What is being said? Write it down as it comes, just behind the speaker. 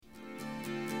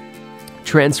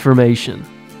transformation,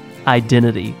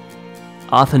 identity,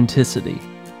 authenticity,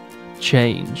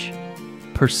 change,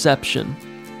 perception,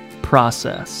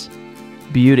 process,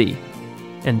 beauty,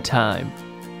 and time.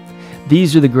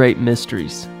 These are the great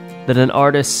mysteries that an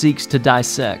artist seeks to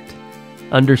dissect,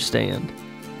 understand,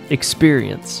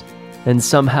 experience, and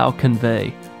somehow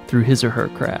convey through his or her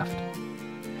craft.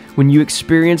 When you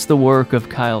experience the work of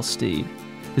Kyle Steed,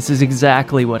 this is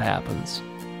exactly what happens.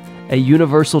 A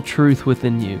universal truth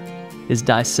within you is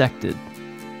dissected,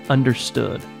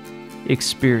 understood,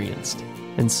 experienced,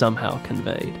 and somehow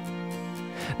conveyed.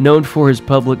 Known for his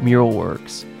public mural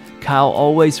works, Kyle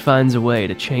always finds a way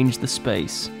to change the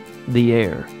space, the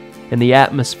air, and the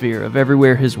atmosphere of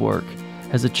everywhere his work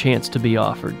has a chance to be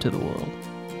offered to the world.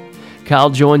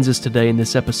 Kyle joins us today in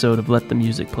this episode of Let the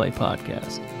Music Play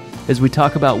podcast as we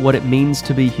talk about what it means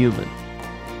to be human,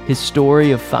 his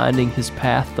story of finding his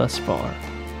path thus far,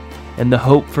 and the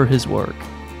hope for his work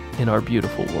in our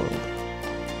beautiful world.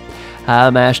 Hi,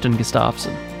 I'm Ashton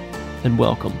Gustafson, and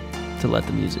welcome to Let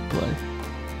the Music Play.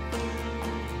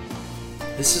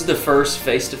 This is the first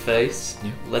face-to-face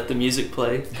Let the Music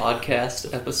Play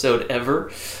podcast episode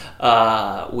ever.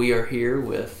 We are here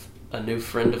with a new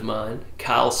friend of mine,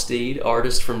 Kyle Steed,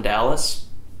 artist from Dallas.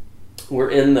 We're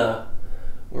in the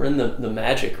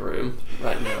magic room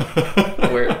right now,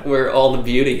 where all the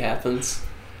beauty happens.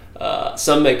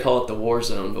 Some may call it the war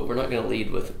zone, but we're not going to lead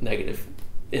with negative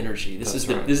energy. This is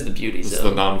the beauty zone. This is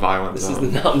the non-violent zone. This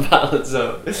is the non-violent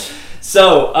zone.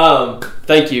 So,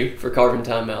 thank you for carving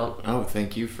time out. Oh,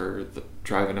 thank you for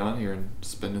driving on here and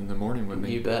spending the morning with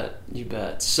me. You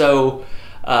bet. So,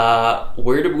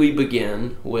 where did we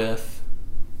begin with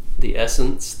the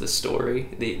essence, the story,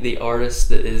 the artist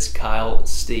that is Kyle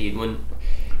Steed?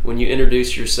 When you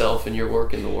introduce yourself and your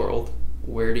work in the world,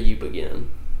 where do you begin?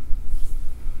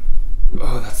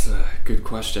 Oh, that's a good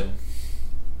question.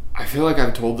 I feel like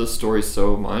I've told this story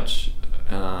so much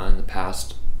in the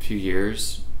past few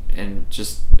years, and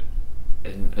just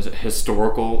in a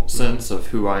historical sense of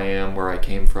who I am, where I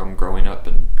came from growing up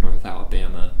in North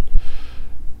Alabama.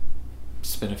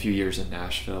 Spent a few years in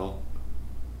Nashville.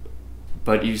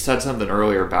 But you said something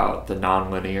earlier about the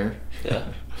non-linear.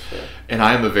 Yeah. And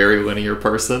I am a very linear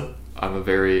person. I'm a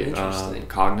very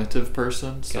cognitive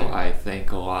person. So Okay. I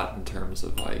think a lot in terms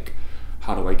of like,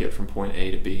 how do I get from point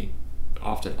A to B?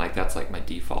 Often that's like my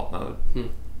default mode.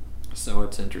 So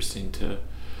it's interesting to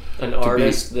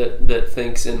artist that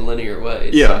thinks in linear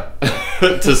ways. Yeah.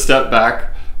 To step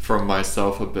back from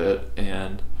myself a bit.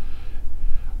 And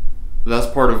that's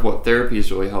part of what therapy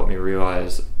has really helped me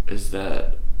realize, is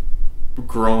that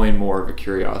growing more of a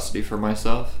curiosity for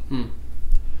myself.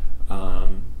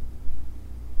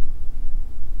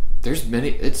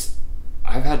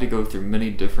 I've had to go through many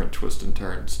different twists and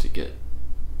turns to get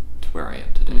to where I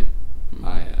am today.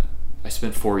 I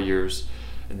spent 4 years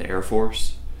in the Air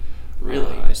Force.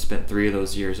 Really? I spent 3 of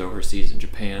those years overseas in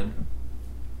Japan,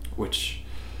 which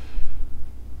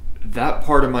that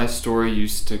part of my story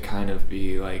used to kind of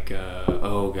be like,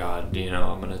 oh God,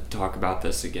 I'm going to talk about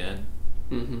this again.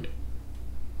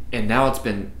 And now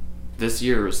this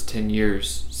year is 10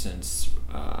 years since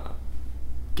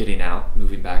getting out,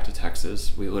 moving back to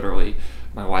Texas.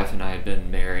 My wife and I had been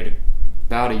married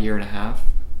about a year and a half.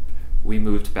 We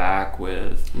moved back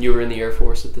with... You were in the Air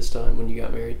Force at this time when you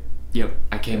got married? Yep.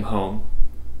 I came home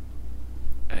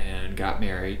and got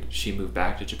married. She moved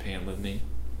back to Japan with me.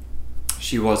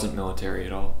 She wasn't military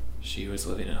at all. She was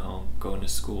living at home, going to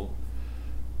school.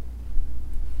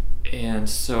 And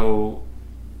so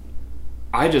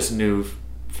I just knew,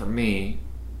 for me,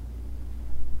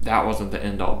 that wasn't the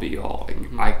end-all be-all.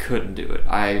 I couldn't do it.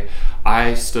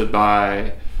 I stood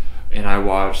by and I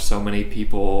watched so many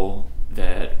people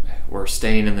that were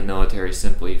staying in the military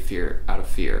simply out of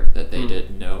fear that they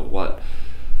didn't know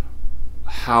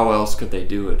how else could they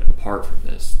do it apart from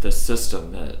this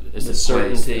system that is the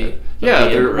certainty.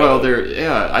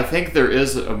 I think there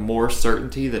is a more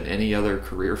certainty than any other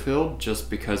career field, just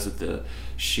because of the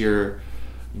sheer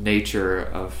nature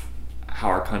of how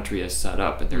our country is set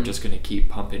up, and they're just going to keep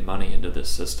pumping money into this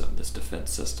system, this defense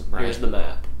system, right? Here's the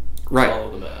map. Right.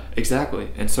 Follow the map.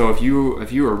 Exactly. And so if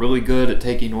you are really good at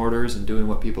taking orders and doing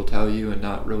what people tell you and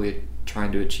not really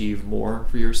trying to achieve more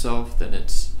for yourself, then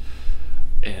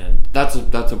that's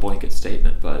a blanket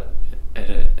statement, but at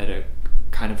a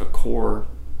kind of a core,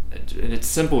 in its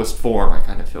simplest form, I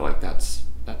kind of feel like that's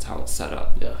how it's set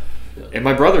up. Yeah. And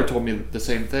my brother told me the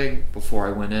same thing before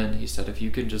I went in. He said, if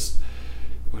you can just,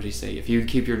 what did he say? If you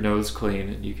keep your nose clean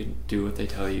and you can do what they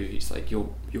tell you, he's like,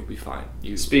 you'll be fine.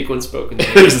 You speak when spoken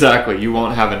to. Exactly. You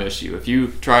won't have an issue. If you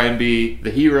try and be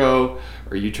the hero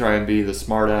or you try and be the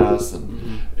smartass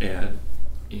and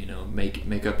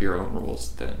make up your own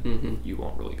rules, then Mm-hmm. you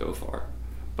won't really go far.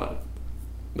 But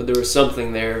there was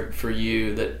something there for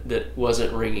you that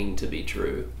wasn't ringing to be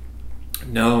true.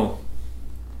 no,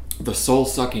 the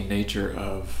soul-sucking nature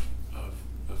of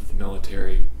the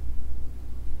military,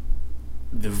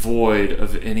 the void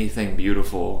of anything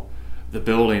beautiful, the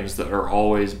buildings that are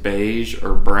always beige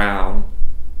or brown.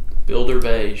 Builder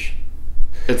beige.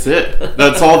 It's it.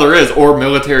 That's all there is. Or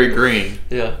military green.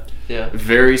 Yeah.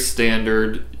 Very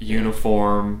standard,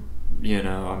 uniform.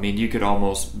 I mean, you could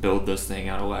almost build this thing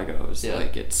out of Legos. Yeah.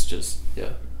 Like, it's just...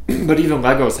 Yeah. But even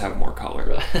Legos have more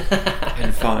color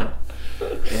and fun.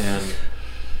 And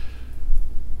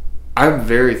I'm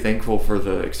very thankful for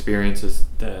the experiences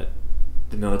that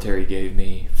the military gave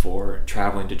me for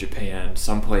traveling to Japan,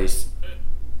 someplace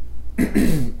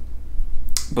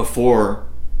before...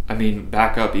 I mean,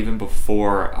 back up, even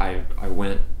before I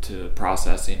went to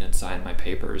processing and signed my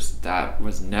papers, that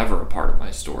was never a part of my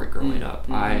story growing up.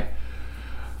 Mm-hmm.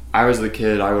 I was the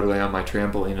kid, I would lay on my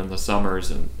trampoline in the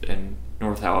summers in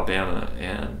North Alabama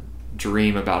and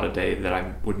dream about a day that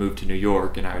I would move to New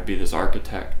York and I would be this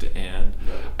architect. And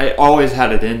I always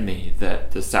had it in me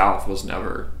that the South was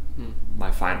never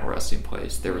my final resting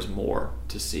place. There was more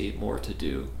to see, more to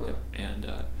do. And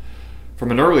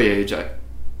from an early age,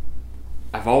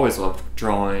 I've always loved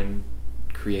drawing,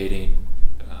 creating,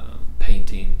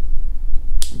 painting,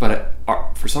 but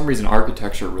for some reason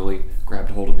architecture really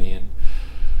grabbed hold of me, and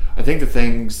I think the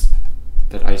things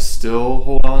that I still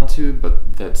hold on to,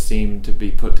 but that seem to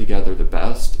be put together the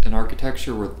best in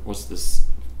architecture was this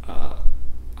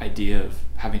idea of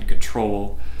having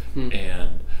control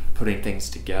and putting things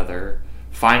together,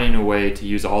 finding a way to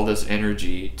use all this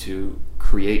energy to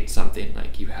create something.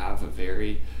 Like, you have a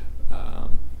very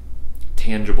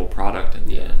tangible product in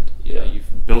the end.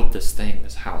 You've built this thing,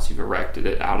 this house, you've erected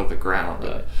it out of the ground,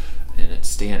 and it's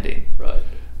standing. Right.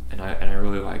 And I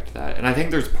really liked that. And I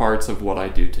think there's parts of what I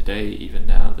do today, even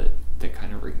now, that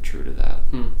kind of ring true to that.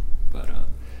 But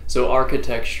so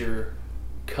architecture,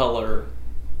 color,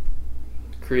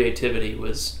 creativity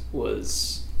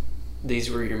was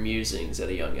these were your musings at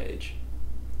a young age.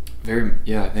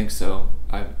 I think so.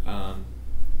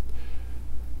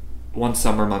 One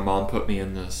summer my mom put me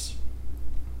in this,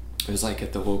 it was like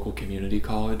at the local community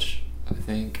college, I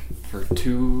think, for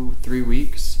 2-3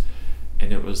 weeks,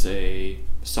 and it was a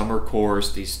summer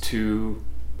course. These two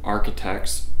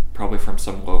architects, probably from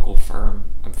some local firm,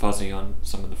 I'm fuzzy on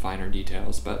some of the finer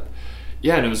details, but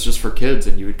yeah, and it was just for kids,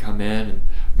 and you would come in, and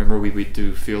I remember we would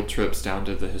do field trips down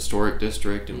to the historic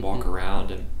district and walk around,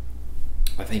 and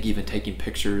I think even taking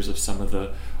pictures of some of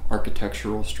the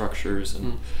architectural structures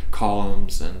and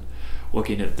columns, and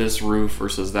looking at this roof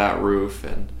versus that roof,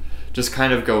 and just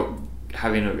kind of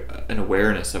having an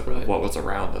awareness of what was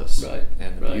around us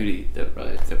and the beauty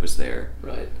that was there.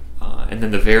 Right. And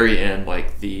then the very end,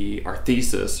 like our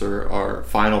thesis or our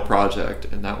final project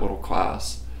in that little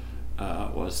class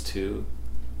was to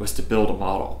build a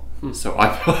model. So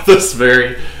I built this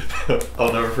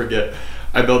I'll never forget.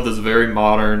 I built this very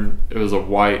modern, it was a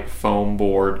white foam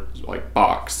board, like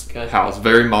box house,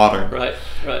 very modern. Right.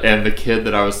 And the kid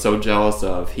that I was so jealous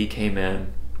of, he came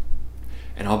in,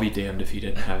 and I'll be damned if he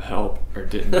didn't have help or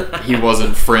he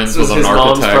wasn't friends with an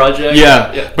architect. Mom's project?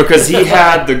 Yeah, because he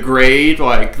had the grade,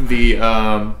 like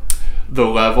the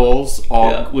levels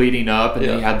all leading up, and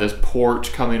he had this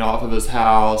porch coming off of his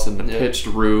house and the pitched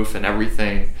roof and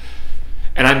everything.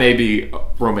 And I may be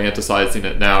romanticizing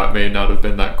it now, it may not have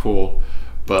been that cool,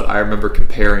 but I remember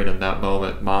comparing in that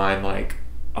moment mine, like,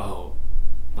 oh,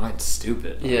 mine's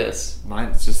stupid. Yes.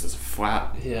 Mine's just this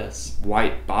flat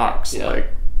white box. Like,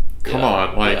 come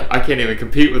on, like, I can't even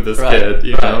compete with this kid,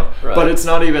 you know? Right. But it's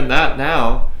not even that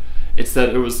now. It's that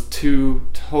it was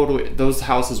those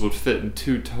houses would fit in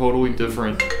two totally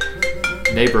different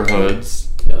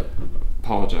neighborhoods. Yep.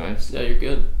 Apologize. Yeah, you're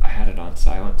good. I had it on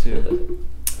silent too.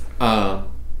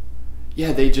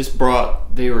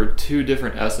 They were two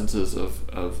different essences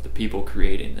of the people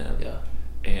creating them. Yeah.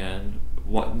 And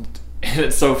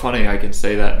it's so funny, I can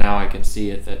say that now, I can see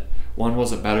it, that one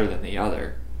wasn't better than the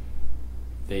other.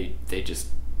 They just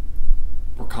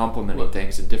were complementing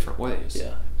things in different ways.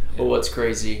 Yeah. Well, what's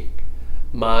crazy,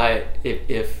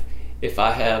 if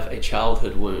I have a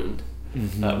childhood wound,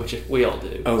 which we all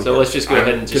do. Let's just go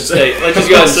ahead and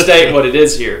state what it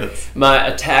is here. My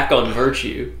attack on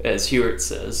virtue, as Hewitt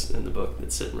says in the book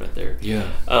that's sitting right there,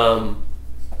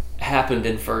 happened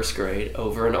in first grade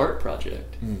over an art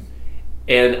project.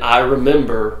 And I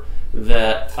remember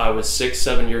that I was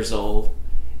 6-7 years old,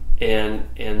 and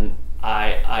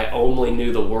I only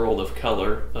knew the world of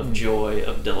color, of joy,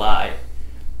 of delight.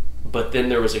 But then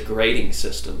there was a grading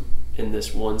system in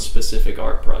this one specific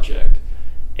art project,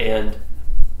 and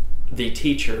the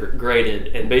teacher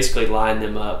graded and basically lined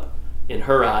them up in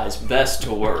her eyes best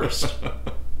to worst.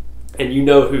 And you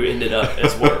know who ended up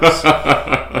as worse.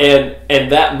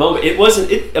 and that moment,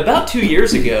 about 2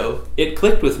 years ago, it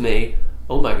clicked with me,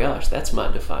 oh my gosh, that's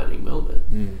my defining moment.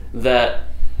 That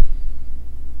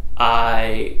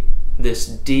this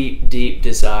deep, deep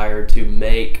desire to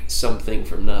make something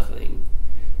from nothing,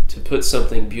 to put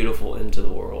something beautiful into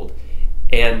the world,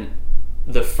 and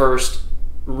the first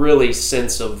really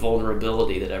sense of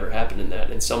vulnerability that ever happened in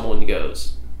that, and someone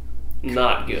goes,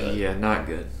 not good. Yeah, not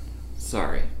good.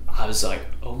 Sorry. I was like,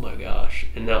 oh my gosh.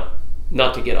 And now,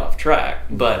 not to get off track,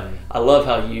 but I love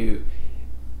how you,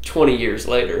 20 years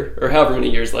later, or however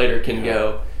many years later, can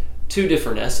go, two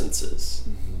different essences,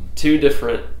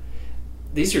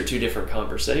 these are two different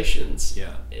conversations.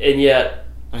 Yeah. And yet,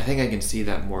 I think I can see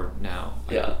that more now.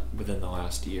 Yeah. Within the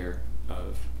last year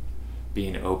of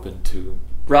being open to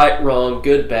right, wrong,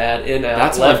 good, bad, in, out,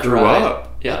 that's left, how I grew right.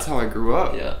 up. Yeah. That's how I grew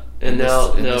up. Yeah. And in now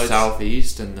the it's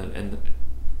Southeast and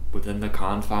within the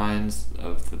confines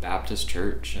of the Baptist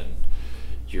church, and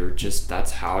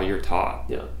that's how you're taught.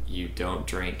 Yeah. You don't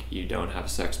drink, you don't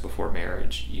have sex before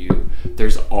marriage.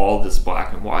 There's all this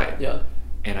black and white. Yeah.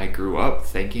 And I grew up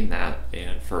thinking that,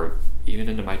 and for even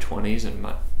into my 20s, and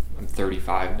I'm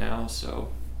 35 now,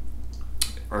 so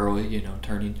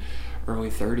turning early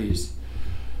 30s.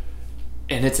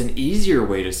 And it's an easier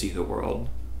way to see the world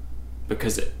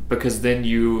because then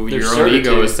your own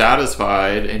ego is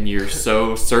satisfied, and you're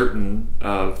so certain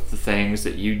of the things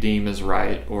that you deem as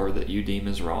right or that you deem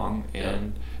as wrong,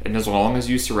 and as long as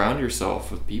you surround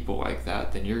yourself with people like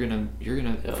that, then you're gonna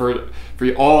for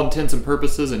all intents and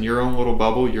purposes in your own little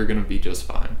bubble, you're gonna be just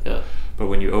fine. Yeah. But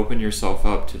when you open yourself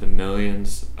up to the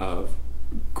millions of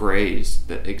grays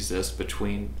that exist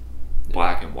between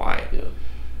black and white,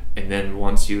 and then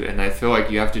and I feel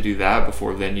like you have to do that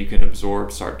before then you can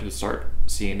start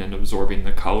seeing and absorbing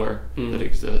the color that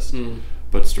exists.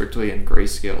 But strictly in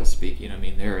grayscale speaking, I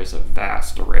mean, there is a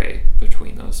vast array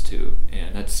between those two,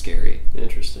 and that's scary.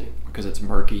 Interesting. Because it's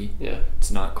murky. Yeah.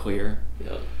 It's not clear.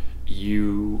 Yeah.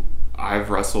 I've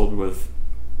wrestled with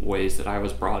ways that I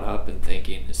was brought up and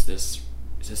thinking, is this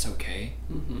okay?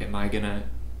 Am I gonna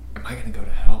go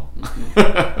to hell?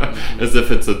 As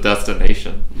if it's a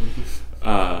destination.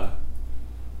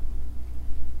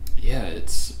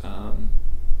 It's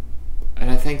and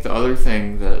I think the other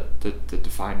thing that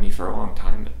defined me for a long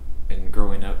time in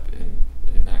growing up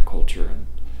in that culture, and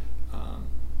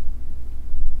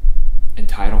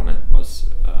entitlement was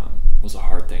a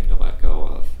hard thing to let go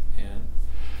of,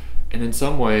 and in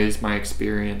some ways my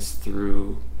experience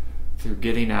through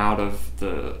getting out of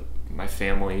my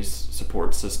family's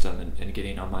support system and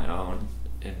getting on my own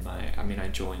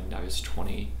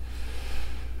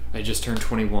I just turned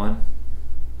 21,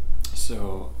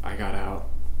 so I got out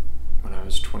when I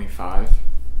was 25.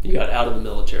 You got out of the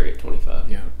military at 25?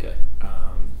 Yeah. Okay.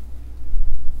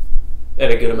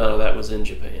 And a good amount of that was in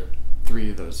Japan?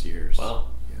 3 of those years. Wow.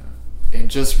 Yeah. And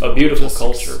just a beautiful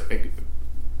culture.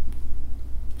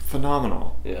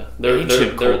 Phenomenal. Yeah.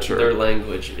 Ancient culture. Their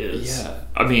language is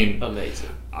amazing.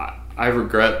 I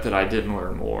regret that I didn't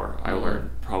learn more. I learned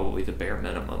probably the bare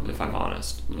minimum, if I'm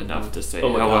honest, enough to say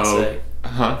hello.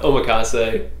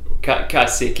 Omakase,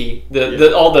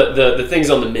 kaseki, all the things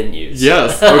on the menus.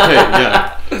 Yes. Okay.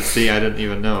 Yeah. See, I didn't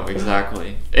even know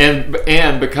exactly.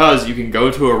 And because you can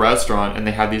go to a restaurant and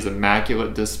they have these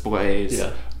immaculate displays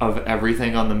of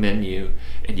everything on the menu,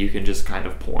 and you can just kind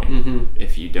of point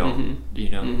if you don't,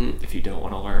 if you don't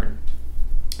want to learn.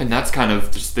 And that's kind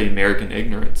of just the American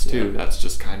ignorance too. Yeah. That's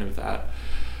just kind of that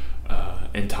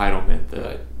entitlement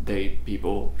that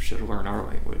people should learn our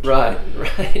language. Right.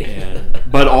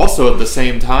 But also at the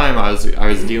same time, I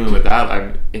was dealing with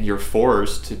that. You're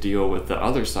forced to deal with the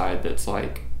other side. That's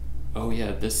like, oh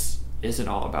yeah, this isn't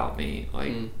all about me.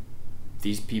 Like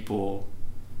these people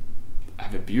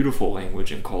have a beautiful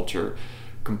language and culture,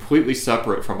 completely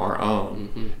separate from our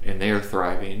own, and they are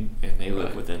thriving and they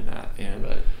live within that. And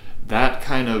that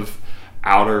kind of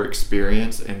outer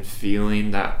experience and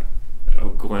feeling that a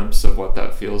glimpse of what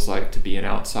that feels like to be an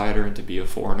outsider and to be a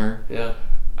foreigner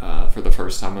for the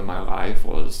first time in my life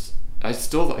was, I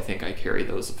think I carry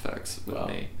those effects with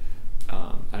me.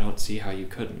 I don't see how you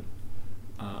couldn't.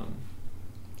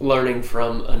 Learning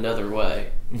from another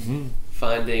way,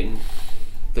 finding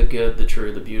the good, the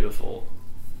true, the beautiful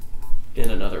in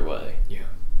another way. Yeah.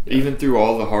 Even through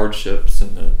all the hardships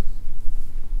and the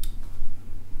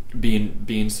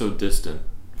being so distant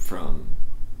from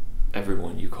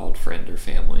everyone you called friend or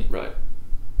family. Right.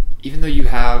 Even though you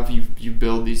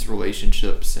build these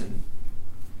relationships and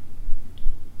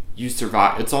you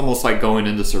survive. It's almost like going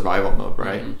into survival mode,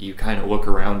 right? Mm-hmm. You kind of look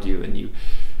around you and you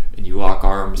lock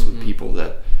arms with people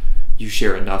that you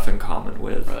share enough in common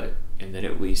with, Right. and that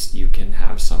at least you can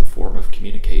have some form of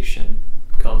communication.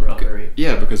 Camaraderie.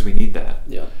 Yeah, because we need that.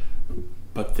 Yeah.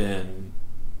 But then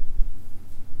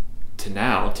to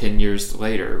now, 10 years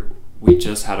later, we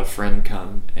just had a friend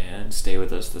come and stay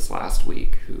with us this last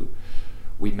week who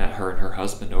we met her and her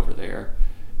husband over there.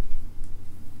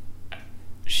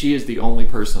 She is the only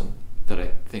person that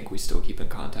I think we still keep in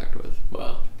contact with.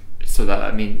 Wow. So that,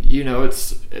 I mean, you know,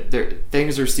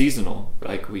 things are seasonal,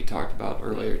 like we talked about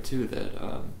earlier too,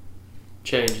 that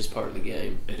Change is part of the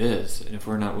game. it is. And if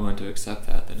we're not willing to accept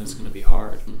that, then it's going to be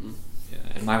hard. Mm-hmm. Yeah,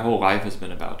 and my whole life has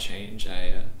been about change.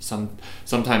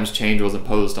 Sometimes change was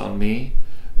imposed on me,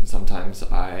 and sometimes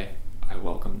I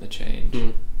welcome the change.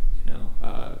 Mm. You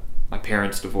know, my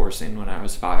parents divorcing when I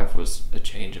was 5 was a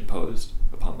change imposed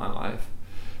upon my life,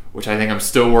 which I think I'm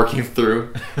still working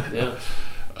through. Yeah.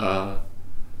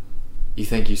 You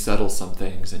think you settle some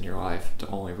things in your life to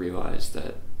only realize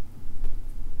that.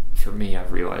 For me,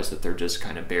 I've realized that they're just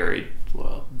kind of buried,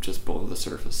 Wow. just below the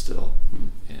surface still, Mm.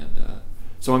 and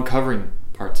so uncovering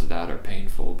parts of that are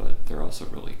painful, but they're also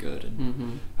really good and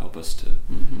Mm-hmm. help us to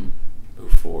Mm-hmm.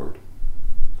 move forward.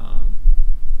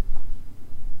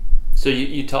 So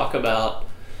you talk about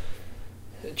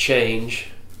change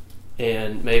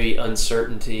and maybe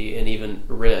uncertainty and even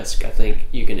risk. I think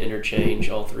you can interchange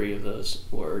all three of those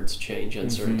words: change,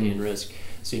 uncertainty, Mhm. and risk.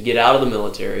 So you get out of the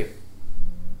military,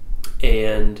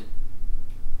 and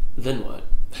then what?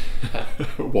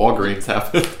 Walgreens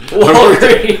happened.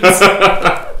 Walgreens.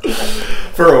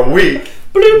 For a week.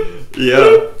 Bloop, Yeah.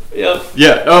 bloop. Yep.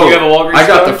 Yeah. Oh, You have a Walgreens I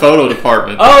got card? the photo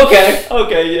department. Oh, okay.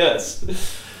 Okay. Yes.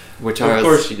 Which Of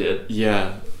course you did.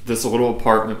 Yeah, this little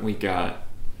apartment we got,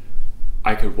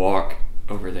 I could walk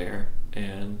over there,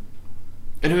 and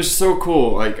it was so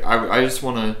cool. Like I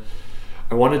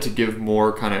wanted to give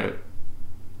more kind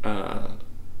of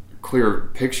clear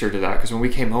picture to that, because when we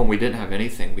came home, we didn't have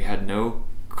anything. We had no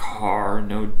car,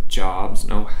 no jobs,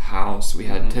 no house. We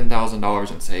had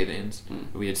 $10,000 in savings.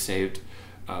 We had saved,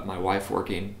 my wife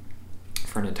working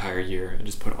for an entire year, and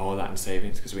just put all of that in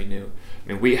savings because we knew.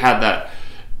 I mean, we had that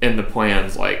in the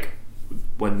plans, like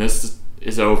when this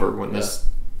is over, when this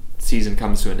season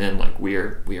comes to an end, like we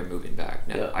are moving back.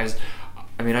 Now,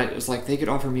 it was like they could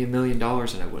offer me $1 million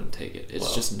and I wouldn't take it.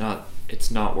 It's just not. It's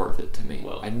not worth it to me.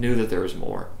 Well. I knew that there was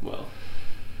more. Well.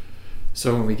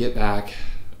 So when we get back,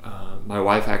 my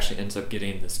wife actually ends up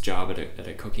getting this job at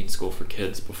a cooking school for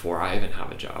kids before I even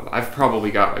have a job. I've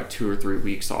probably got like 2 or 3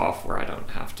 weeks off where I don't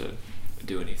have to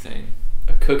do anything.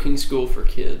 A cooking school for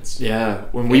kids. Yeah.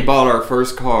 When we bought our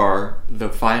first car, the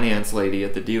finance lady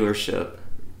at the dealership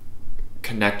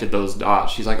connected those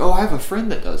dots. She's like, "Oh, I have a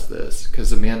friend that does this,"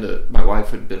 because Amanda, my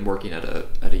wife, had been working at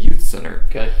a youth center.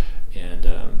 Okay.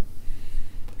 And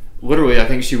literally, I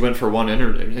think she went for one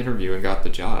interview and got the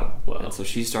job. Wow. And so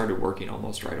she started working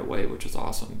almost right away, which was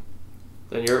awesome.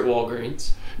 Then you're at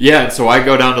Walgreens. Yeah, and so I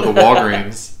go down to the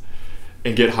Walgreens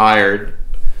and get hired.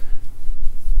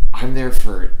 I'm there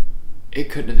for, it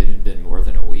couldn't have even been more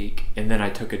than a week. And then I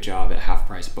took a job at Half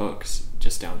Price Books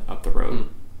just down up the road.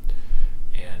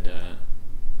 And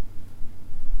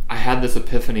I had this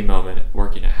epiphany moment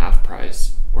working at Half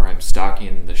Price where I'm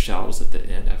stocking the shelves at the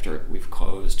end after we've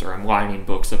closed, or I'm lining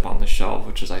books up on the shelf,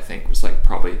 which is, I think, was like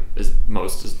probably as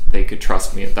most as they could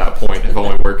trust me at that point. I've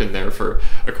only working there for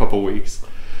a couple weeks.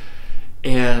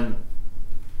 And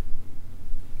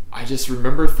I just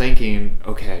remember thinking,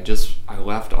 okay, I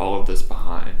left all of this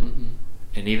behind. Mm-hmm.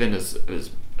 And even as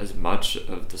much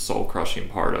of the soul crushing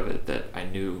part of it that I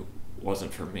knew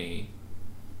wasn't for me,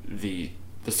 the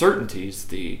certainties,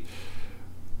 the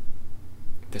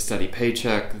steady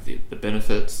paycheck, the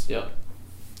benefits. Yep.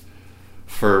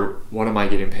 For what am I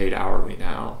getting paid hourly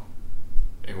now?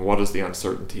 And what is the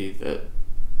uncertainty that,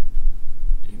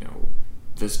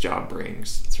 this job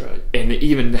brings? That's right. And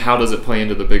even how does it play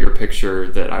into the bigger picture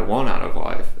that I want out of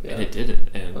life? Yeah. And it didn't.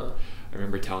 And I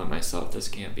remember telling myself, this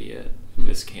can't be it.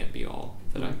 This can't be all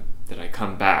that I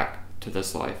come back to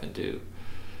this life and do.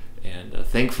 And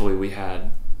thankfully we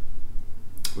had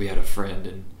a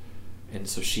friend, and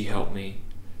so she helped me.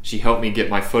 She helped me get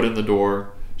my foot in the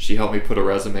door. She helped me put a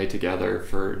resume together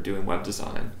for doing web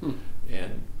design.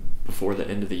 And before the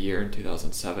end of the year in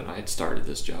 2007, I had started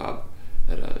this job.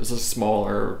 It was a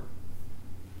smaller,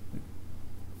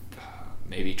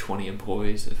 maybe 20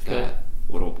 employees, if that,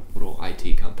 little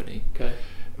IT company. Okay.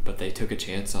 But they took a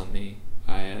chance on me.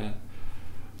 I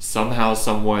somehow,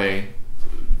 some way,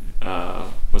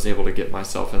 was able to get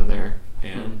myself in there,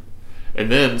 and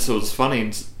then so it was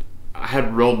funny. I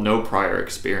had no prior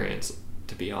experience,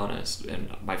 to be honest. And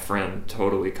my friend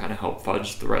totally kind of helped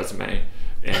fudge the resume.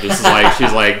 And just like,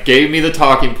 she's like, gave me the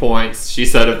talking points. She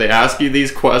said, if they ask you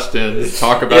these questions,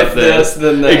 talk about if this,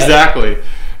 then that. Exactly.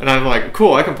 And I'm like,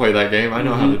 cool, I can play that game. I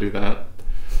know how to do that.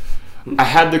 I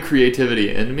had the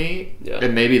creativity in me,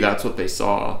 and maybe that's what they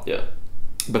saw. Yeah.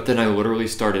 But then I literally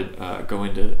started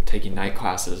going to taking night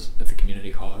classes at the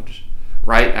community college,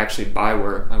 right actually by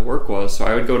where my work was. So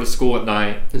I would go to school at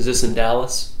night. Is this in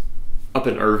Dallas? Up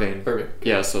in Irving. Irving.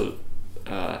 Yeah, so,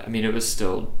 I mean, it was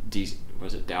still,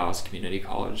 was it Dallas Community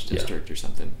College District or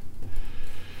something?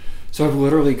 So I would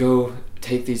literally go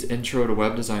take these intro to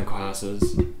web design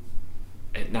classes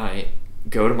at night,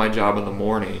 go to my job in the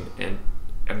morning, and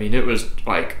I mean, it was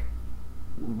like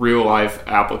real life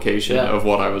application of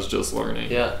what I was just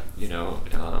learning. Yeah. You know,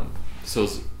 so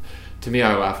to me,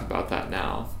 I laugh about that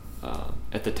now.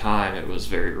 At the time, it was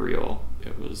very real.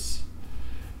 It was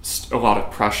a lot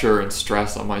of pressure and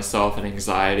stress on myself and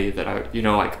anxiety that I'm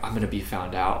going to be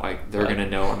found out. Like, they're going to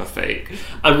know I'm a fake.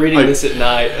 I'm reading this at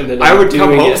night, and then I would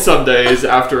come home some days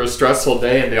after a stressful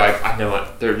day and be like, I know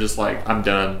it. They're just like, I'm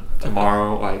done.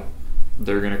 Tomorrow, like,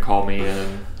 they're going to call me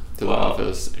in to the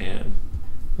office and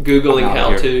Googling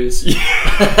how-tos.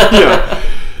 Yeah,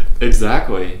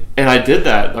 exactly. And I did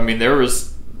that. I mean, there were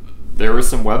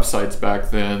some websites back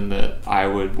then that I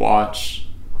would watch,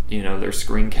 you know, their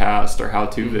screencast or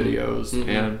how-to videos,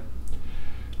 and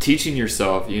teaching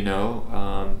yourself, you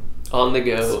know, on the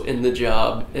go, in the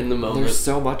job, in the moment. There's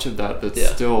so much of that that's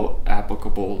still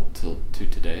applicable to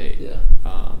today. Yeah.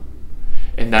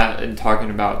 And talking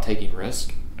about taking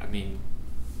risk, I mean,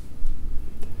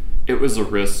 it was a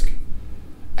risk.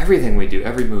 Everything we do,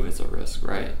 every move is a risk,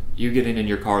 right? You getting in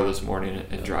your car this morning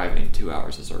and driving 2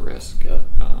 hours is a risk. Yeah.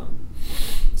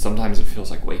 Sometimes it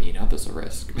feels like waking up is a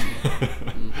risk.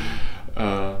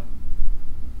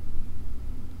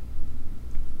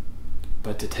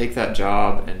 But to take that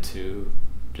job and to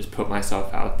just put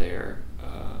myself out there,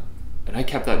 and I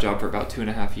kept that job for about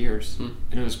 2.5 years, and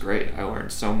it was great. I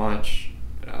learned so much.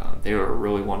 They were a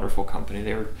really wonderful company.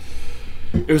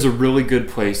 It was a really good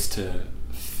place to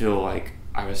feel like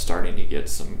I was starting to get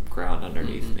some ground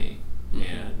underneath me.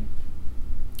 And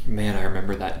man, I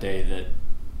remember that day that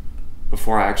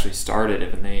before I actually started,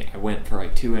 I went for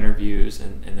like 2 interviews,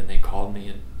 and then they called me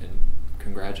and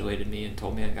congratulated me and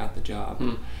told me I got the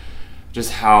job.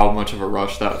 Just how much of a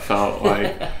rush that felt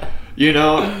like. You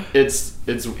know, it's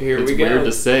weird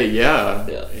to say,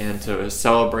 and to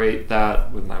celebrate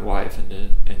that with my wife,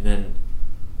 and then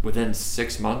within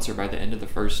 6 months or by the end of the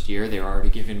first year, they were already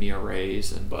giving me a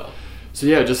raise, and so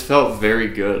yeah, it just felt very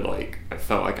good. Like, I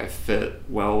felt like I fit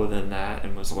well within that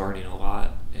and was learning a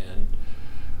lot, and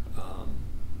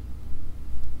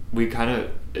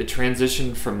it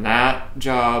transitioned from that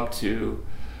job to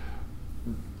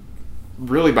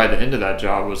really by the end of that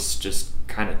job was just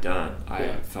kind of done.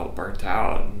 I felt burnt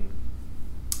out, and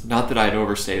not that I'd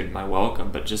overstayed my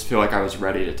welcome, but just feel like I was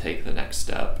ready to take the next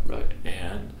step. Right.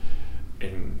 And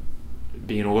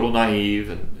being a little naive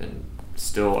and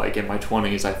still like in my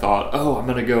 20s, I thought, oh,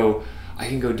 I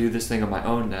can go do this thing on my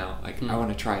own now. Like, I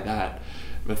want to try that.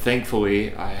 But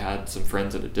thankfully, I had some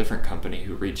friends at a different company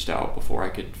who reached out before I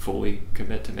could fully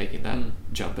commit to making that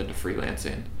jump into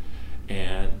freelancing,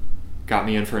 and got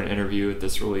me in for an interview at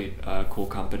this really cool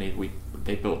company.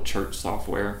 They built church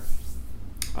software,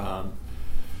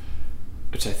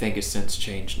 which I think has since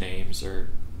changed names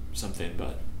or something,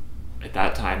 but at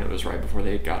that time it was right before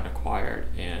they had gotten acquired,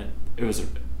 and it was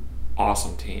an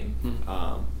awesome team.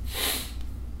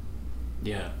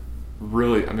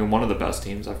 Really, I mean, one of the best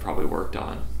teams I've probably worked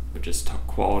on with just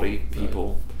quality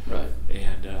people. Right.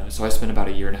 And so I spent about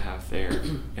 1.5 years there,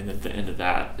 and then at the end of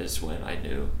that is when I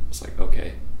knew. It's like,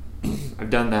 okay, I've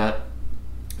done that,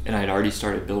 and I had already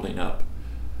started building up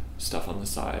stuff on the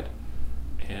side,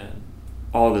 and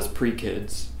all this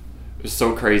pre-kids. It was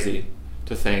so crazy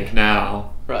to think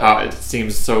now how it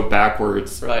seems so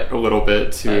backwards a little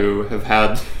bit to have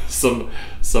had some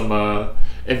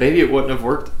and maybe it wouldn't have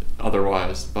worked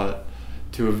otherwise, but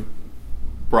to have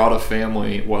brought a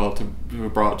family, to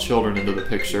have brought children into the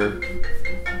picture.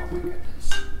 Oh my goodness.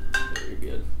 Very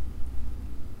good.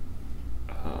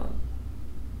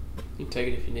 You can take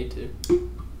it if you need to.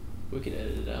 We can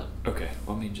edit it out. Okay,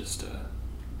 let me just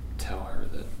tell her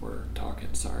that we're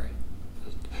talking. Sorry.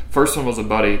 First one was a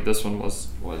buddy. This one was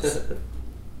my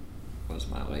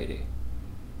lady.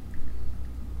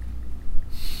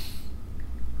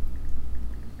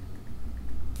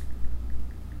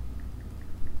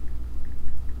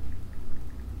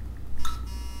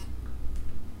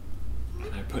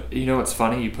 You know what's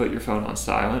funny? You put your phone on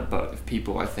silent, but if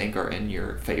people I think are in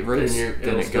your favorites,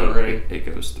 then it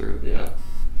goes through. Yeah.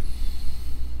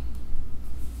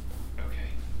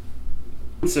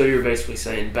 So you're basically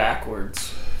saying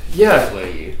backwards. Yeah,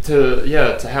 You.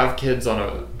 to have kids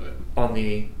on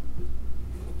the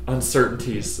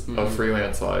uncertainties of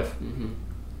freelance life,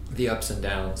 the ups and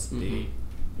downs, the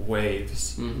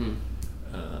waves,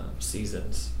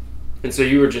 seasons. And so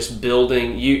you were just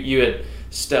building. You had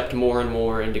stepped more and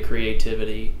more into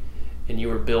creativity, and you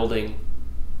were building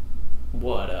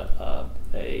what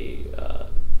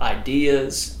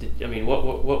ideas. I mean,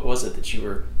 what was it that you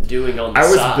were doing on the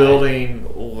side? I was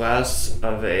building less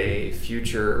of a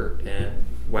future in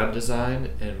web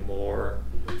design and more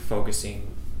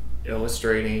focusing,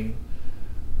 illustrating,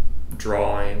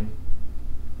 drawing.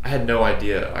 I had no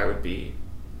idea I would be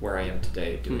where I am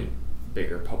today doing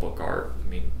bigger public art. I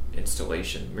mean,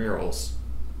 installation, murals,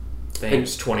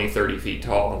 things 20, 30 feet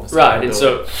tall on the side right, of the and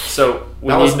building. so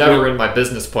that was never in my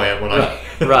business plan when I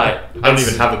don't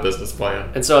even have a business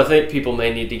plan. And so I think people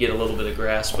may need to get a little bit of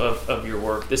grasp of your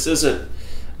work. This isn't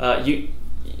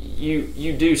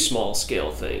you do small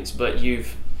scale things, but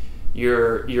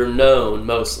you're known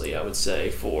mostly, I would say,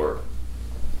 for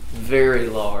very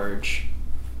large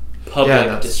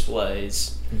public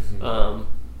displays.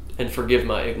 And forgive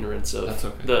my ignorance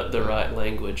of the right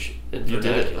language and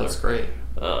vernacular. You did it. That's great.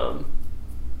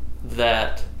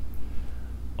 That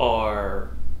are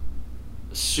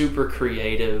super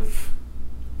creative,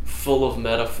 full of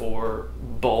metaphor,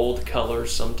 bold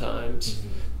colors sometimes,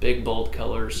 big bold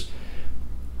colors.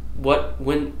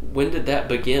 When did that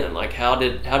begin? Like how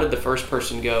did the first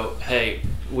person go, hey,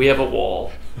 we have a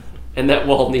wall and that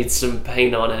wall needs some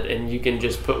paint on it and you can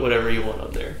just put whatever you want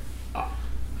on there?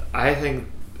 I think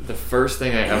the first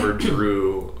thing I ever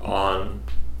drew on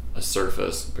a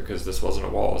surface, because this wasn't a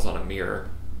wall, it was on a mirror,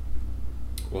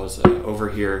 was over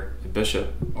here at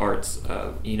Bishop Arts,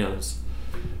 Eno's.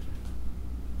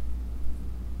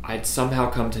 I'd somehow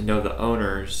come to know the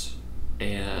owners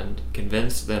and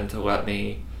convinced them to let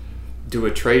me do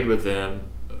a trade with them.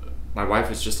 My wife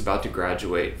was just about to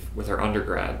graduate with her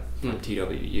undergrad from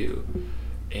TWU,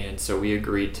 and so we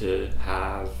agreed to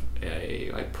have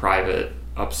a private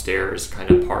upstairs kind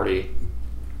of party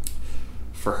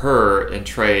for her and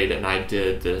trade, and I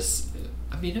did this.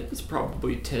 I mean, it was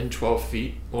probably 10, 12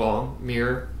 feet long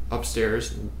mirror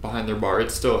upstairs behind their bar.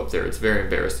 It's still up there. It's very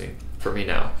embarrassing for me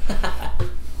now.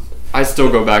 I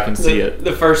still go back and see it.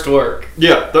 The first work.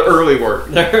 Yeah, the early work.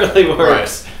 The early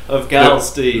works of Kyle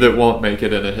Steve. That won't make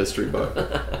it in a history book.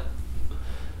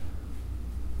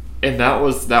 And that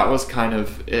was kind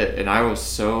of it. And I was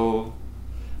so...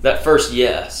 That first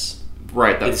yes.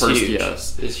 Right, that it's first huge.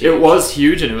 yes. It's huge. It was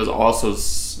huge, and it was also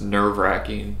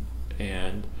nerve-wracking.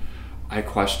 And I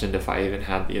questioned if I even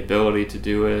had the ability to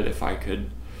do it, if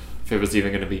it was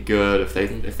even going to be good, if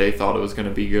they thought it was going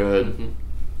to be good.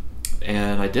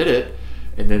 And I did it.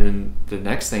 And then the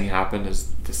next thing happened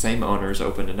is the same owners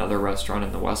opened another restaurant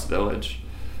in the West Village,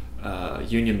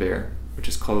 Union Bear, which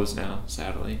is closed now,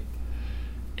 sadly.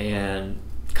 And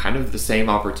kind of the same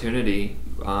opportunity.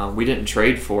 We didn't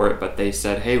trade for it, but they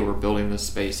said, hey, we're building this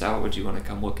space out. Would you want to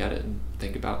come look at it and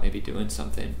think about maybe doing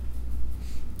something?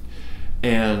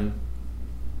 And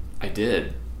I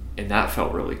did. And that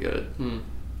felt really good.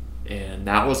 And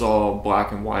that was all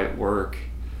black and white work.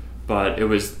 But it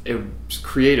was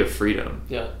creative freedom,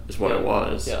 is what it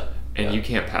was, and you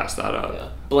can't pass that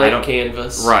up. Blank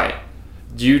canvas, right?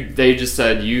 They just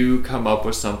said, you come up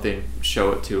with something,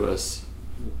 show it to us.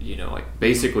 You know, like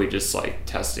basically just like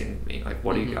testing me, like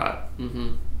what do you got?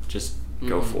 Just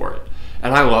go for it.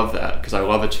 And I love that because I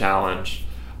love a challenge.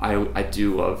 I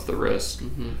do love the risk.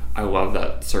 I love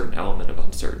that certain element of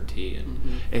uncertainty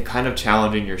and kind of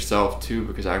challenging yourself too.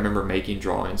 Because I remember making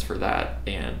drawings for that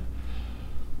and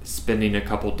spending a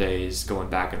couple days going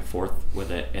back and forth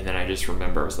with it, and then I just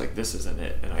remember I was like, this isn't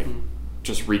it, and I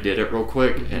just redid it real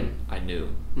quick, and I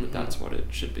knew that that's what it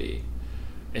should be.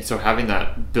 And so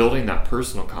building that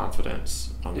personal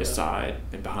confidence on the side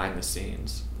and behind the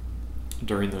scenes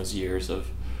during those years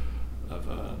of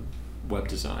web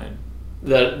design,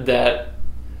 that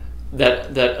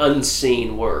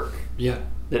unseen work,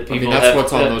 that people that's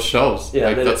what's on those shelves.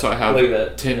 That's what I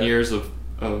have 10 years of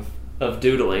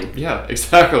doodling. Yeah,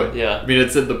 exactly. Yeah. I mean,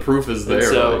 the proof is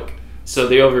there. So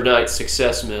the overnight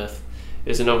success myth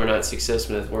is an overnight success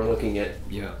myth. We're looking at,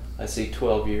 I see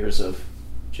 12 years of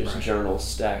just journals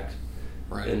stacked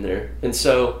in there. And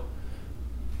so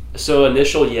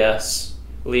initial yes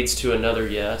leads to another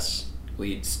yes.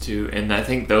 And I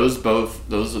think those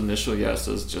initial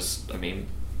yeses just, I mean,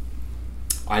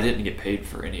 I didn't get paid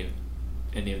for any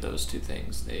of those two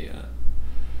things.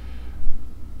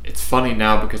 It's funny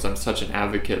now because I'm such an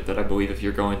advocate that I believe if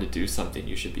you're going to do something,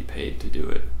 you should be paid to do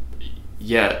it.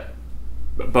 Yet,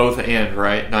 both and,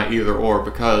 right? Not either or,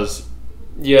 because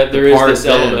Yeah, there is this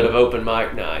then, element of open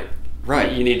mic night.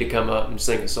 Right. You need to come up and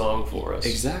sing a song for us.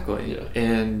 Exactly. Yeah.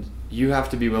 And you have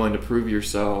to be willing to prove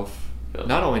yourself,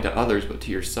 not only to others, but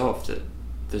to yourself, that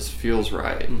this feels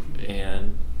right. Mm-hmm.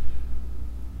 And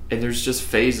there's just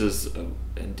phases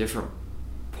and different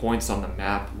points on the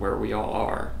map where we all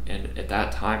are. And at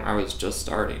that time, I was just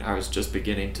starting. I was just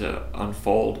beginning to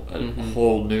unfold a Mm-hmm.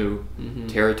 whole new Mm-hmm.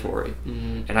 territory.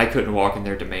 Mm-hmm. And I couldn't walk in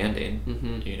there demanding,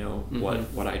 Mm-hmm. you know,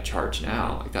 Mm-hmm. what I charge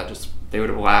now. Like that just, they would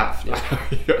have laughed.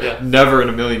 Yeah. Never in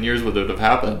a million years would it have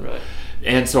happened. Right.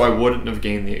 And so I wouldn't have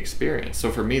gained the experience. So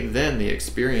for me then, the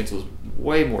experience was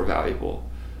way more valuable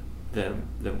than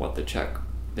what the check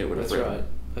they would have That's written right.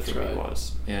 That's for me right.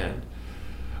 was. And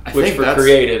I Which think for that's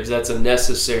creatives, that's a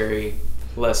necessary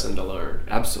lesson to learn.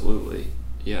 absolutely,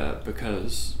 yeah,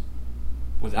 because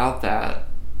without that,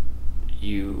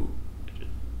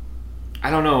 I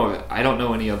don't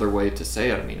know any other way to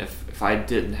say it. I mean, if I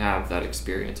didn't have that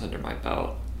experience under my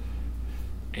belt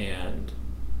and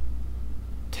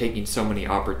taking so many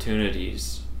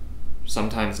opportunities,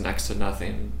 sometimes next to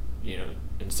nothing, you know,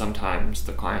 and sometimes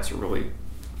the clients are really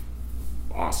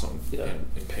awesome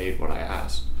and paid what I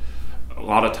asked. A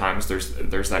lot of times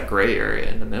there's that gray area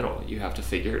in the middle. You have to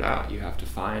figure it out. You have to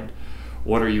find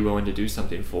what are you willing to do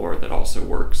something for that also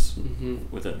works Mm-hmm.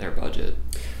 within their budget.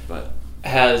 But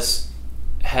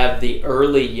Have the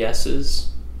early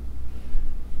yeses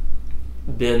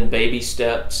been baby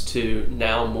steps to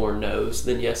now more no's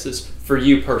than yeses for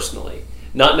you personally?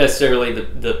 Not necessarily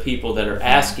the people that are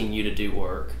asking you to do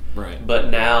work, right. but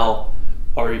now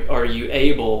are you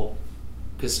able?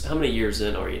 Because how many years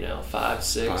in are you now? 5,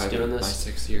 6 doing this?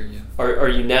 My 6th year, yeah. Are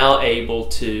you now able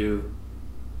to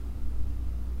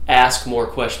ask more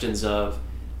questions of,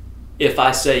 if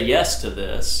I say yes to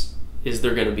this, is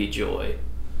there going to be joy?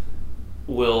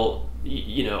 Will,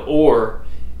 you know, or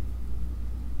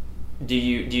do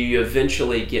you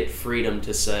eventually get freedom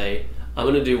to say, I'm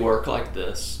going to do work like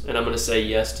this, and I'm going to say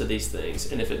yes to these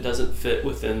things, and if it doesn't fit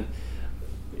within,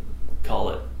 call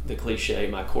it the cliche,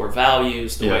 my core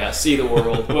values, the way I see the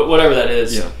world, whatever that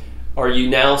is, are you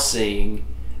now seeing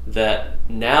that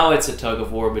now it's a tug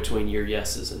of war between your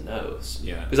yeses and nos?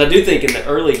 Yeah. Because I do think in the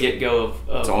early get-go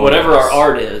of whatever yes. our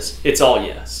art is, it's all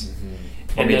yes.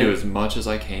 Mm-hmm. Let me do as much as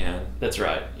I can. That's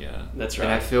right. Yeah. That's right.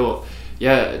 And I feel,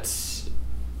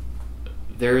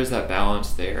 there is that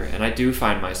balance there. And I do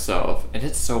find myself, and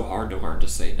it's so hard to learn to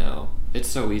say no. It's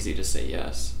so easy to say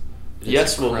yes.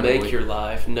 Yes will make your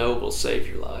life. No will save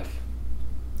your life.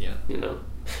 Yeah. You know.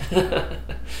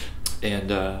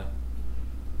 And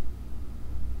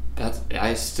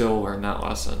I still learn that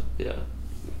lesson. Yeah.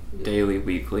 Daily,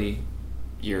 weekly,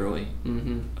 yearly.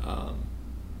 Mm-hmm.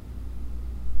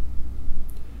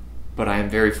 But I am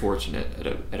very fortunate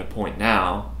at a point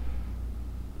now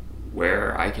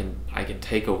where I can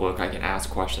take a look, I can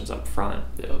ask questions up front,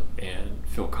 and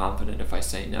feel confident if I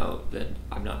say no, then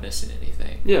I'm not missing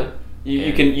anything. Yeah,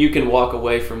 you can walk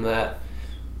away from that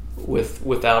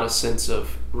without a sense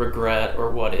of regret or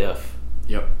what if.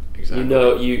 Yep, exactly. You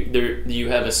know, you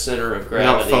have a center of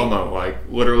gravity. Without FOMO, like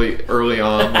literally early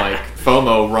on, like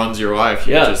FOMO runs your life.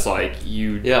 You're just like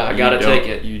I gotta take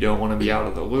it. You don't want to be out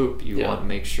of the loop. You want to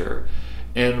make sure.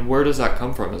 And where does that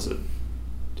come from?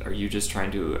 Are you just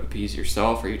trying to appease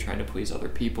yourself? Are you trying to please other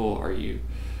people?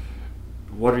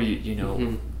 What are you,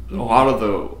 Mm-hmm. a lot of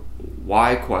the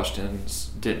why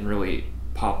questions didn't really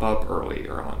pop up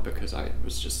earlier on because I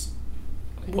was just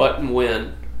like, what and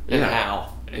when and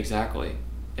how. Exactly.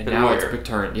 And now where? It's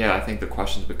returned. Yeah, I think the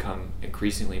questions become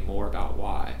increasingly more about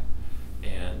why.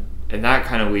 And that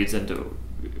kind of leads into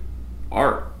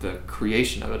art, the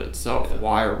creation of it itself. Yeah.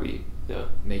 Why are we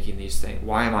making these things?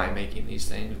 Why am I making these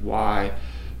things? Why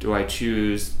do I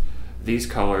choose these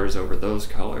colors over those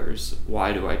colors?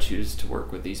 Why do I choose to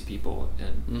work with these people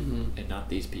and not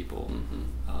these people?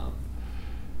 Mm-hmm.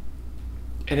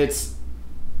 And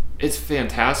it's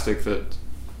fantastic that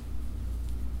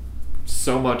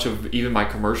so much of even my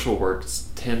commercial work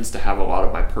tends to have a lot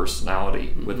of my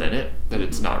personality within it, that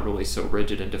it's not really so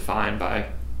rigid and defined by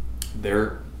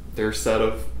their set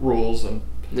of rules and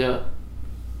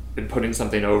putting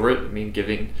something over it. I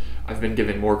mean, I've been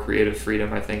given more creative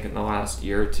freedom, I think, in the last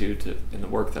year or two in the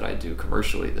work that I do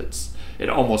commercially. It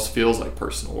almost feels like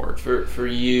personal work. For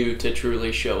you to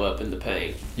truly show up in the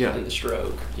paint, in the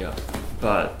stroke. Yeah.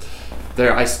 But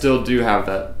I still do have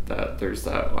that there's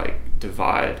that like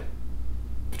divide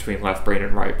between left brain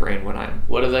and right brain when I'm...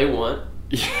 What do they want?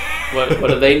 What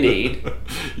do they need?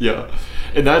 Yeah.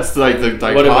 And that's like the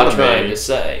dichotomy. What am I trying to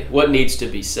say? What needs to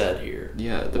be said here?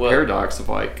 Yeah, the paradox of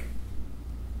like,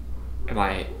 am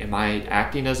I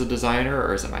acting as a designer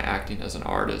or am I acting as an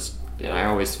artist? Yeah. And I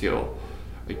always feel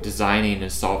like designing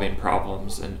is solving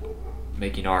problems and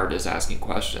making art is asking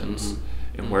questions.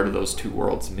 And where do those two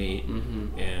worlds meet?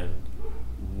 And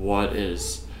what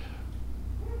is...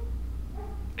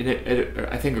 And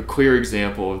I think a clear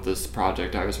example of this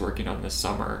project I was working on this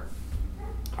summer,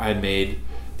 I had made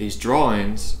these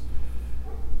drawings.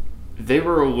 They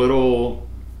were a little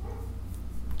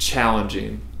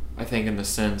challenging, I think, in the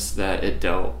sense that it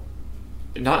dealt,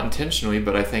 not intentionally,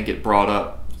 but I think it brought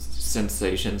up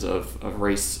sensations of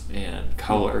race and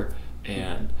color,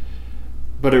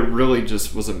 but it really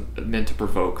just was meant to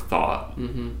provoke thought.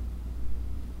 And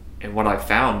what I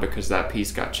found, because that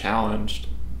piece got challenged,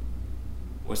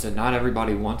 was that not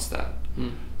everybody wants that.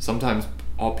 Sometimes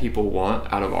all people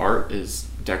want out of art is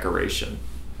decoration.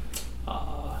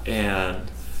 And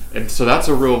so that's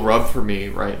a real rub for me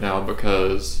right now,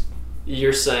 because...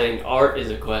 You're saying art is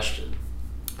a question.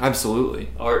 Absolutely.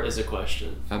 Art is a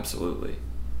question. Absolutely.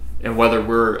 And whether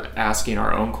we're asking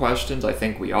our own questions, I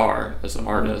think we are, as an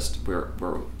artist, we're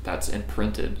that's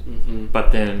imprinted.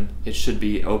 But then it should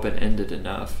be open-ended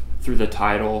enough through the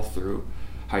title, through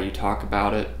how you talk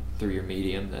about it, through your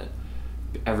medium, that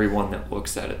everyone that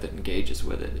looks at it, that engages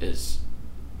with it, is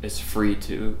free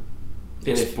to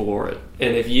explore it.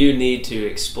 And if you need to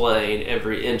explain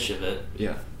every inch of it,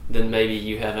 then maybe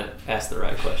you haven't asked the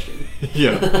right question.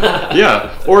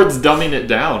 Yeah. Or it's dumbing it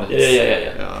down.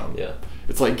 It's, yeah.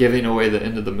 It's like giving away the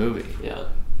end of the movie.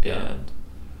 And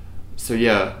so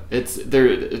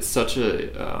it's such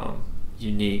a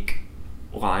unique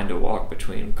line to walk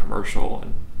between commercial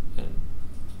and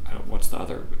what's the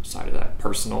other side of that?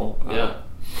 Personal.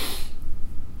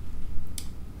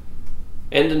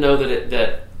 And to know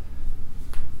that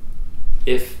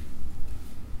if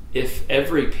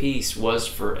every piece was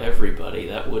for everybody,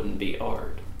 that wouldn't be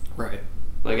art. Right.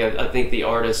 Like I think the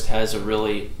artist has a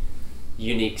really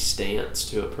unique stance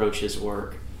to approach his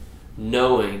work,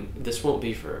 knowing this won't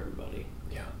be for everybody.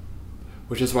 Yeah.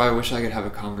 Which is why I wish I could have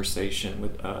a conversation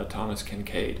with Thomas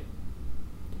Kinkade.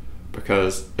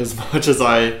 Because as much as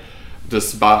I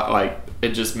despise, like,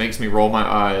 it just makes me roll my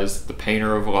eyes, the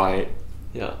painter of light.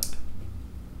 Yeah.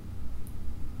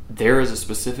 There is a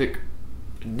specific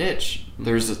niche.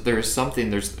 There's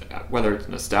something, whether it's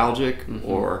nostalgic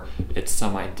or it's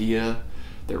some idea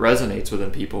that resonates within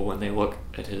people when they look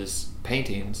at his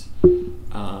paintings,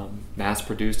 mass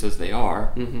produced as they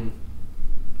are.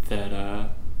 That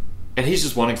and he's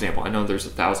just one example. I know there's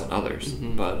 1,000 others,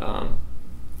 but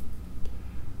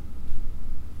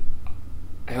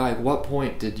like, what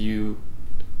point did he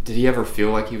ever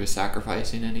feel like he was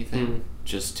sacrificing anything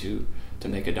just to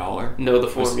make $1? Know the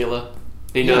formula.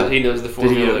 He knows the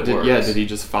formula that works. Yeah, did he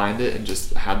just find it and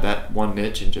just had that one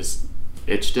niche and just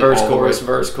itched it? Verse,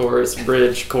 chorus,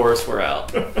 bridge, chorus, we're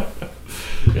out.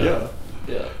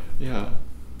 Yeah.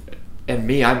 And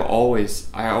me, I always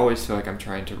feel like I'm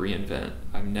trying to reinvent.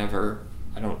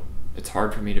 It's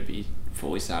hard for me to be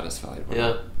fully satisfied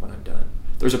when I'm done.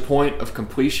 There's a point of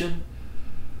completion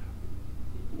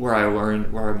where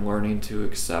I'm learning to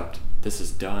accept this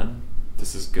is done,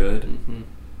 this is good.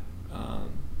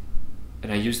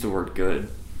 And I use the word good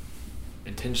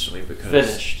intentionally because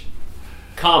finished,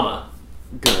 comma,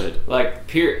 good. Like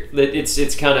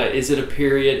it's kind of, is it a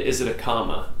period? Is it a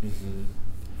comma?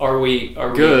 Are we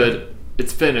good?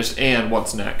 It's finished, and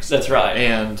what's next? That's right.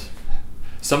 And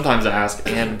sometimes I ask,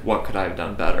 and what could I have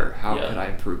done better? How could I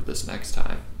improve this next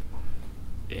time?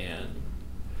 And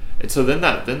so then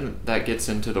that gets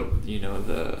into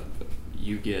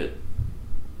you get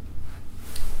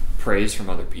praise from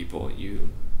other people. You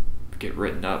get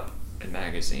written up in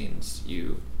magazines.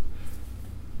 You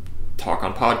talk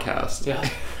on podcasts.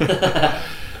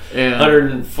 And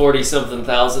 140 something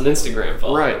thousand Instagram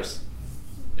followers.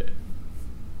 Right.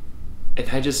 And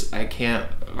I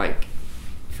can't, like,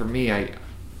 for me,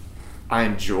 I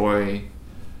enjoy,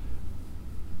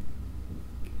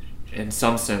 in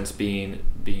some sense, being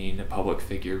a public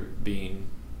figure,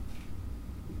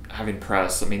 having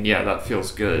press. I mean, that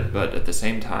feels good, but at the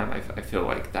same time, I feel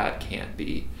like that can't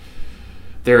be.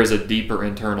 There is a deeper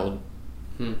internal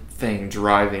thing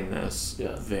driving this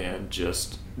than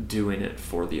just doing it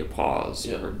for the applause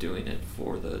or doing it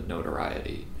for the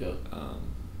notoriety.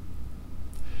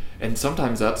 And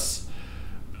sometimes that's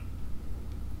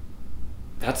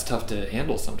tough to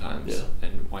handle sometimes,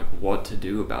 and like what to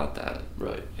do about that.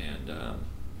 Right. And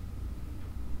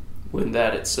when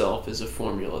that itself is a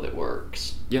formula that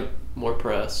works. More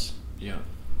press.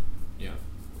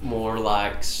 More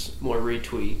likes, more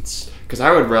retweets. Because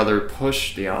I would rather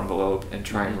push the envelope and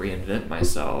try and reinvent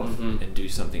myself and do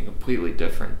something completely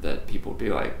different that people would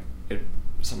be like,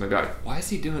 somebody would be like, why is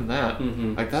he doing that?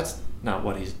 Like, that's not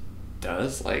what he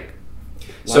does. Like,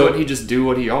 Why would he just do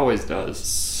what he always does?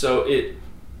 So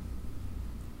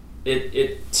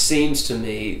it seems to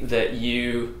me that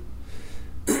you've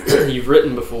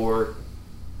written before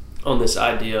on this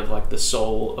idea of like the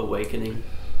soul awakening,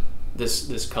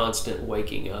 this constant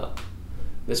waking up,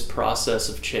 this process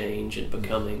of change and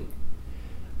becoming.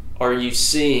 Are you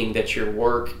seeing that your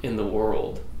work in the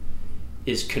world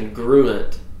is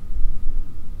congruent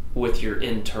with your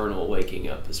internal waking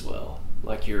up as well?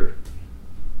 Like you're,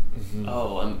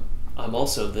 I'm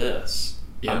also this.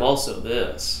 Yeah. I'm also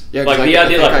this. Yeah, like the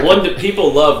idea, like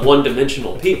people love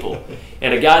one-dimensional people,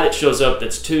 and a guy that shows up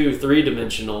that's 2,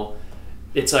 3-dimensional,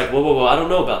 it's like, whoa, I don't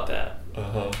know about that.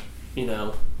 You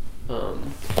know.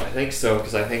 I think so,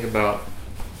 because I think about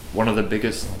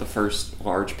the first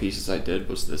large pieces I did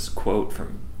was this quote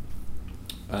from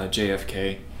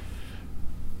JFK.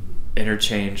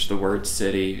 Interchange the word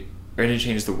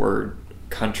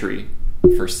country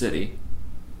for city,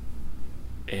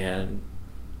 and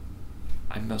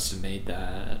I must have made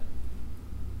that,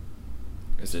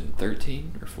 is it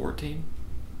 13 or 14?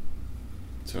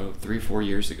 So 3-4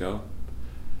 years ago.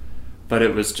 But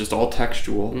it was just all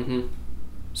textual. Mm-hmm.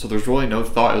 So there's really no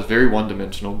thought. It was very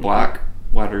one-dimensional, black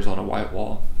letters on a white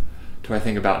wall. To I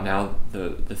think about now,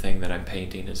 the thing that I'm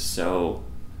painting is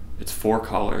it's 4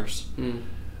 colors.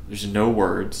 There's no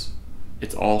words.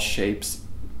 It's all shapes,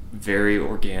 very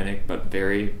organic, but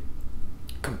very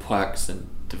complex and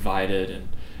divided and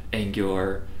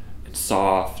angular and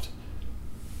soft,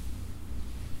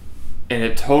 and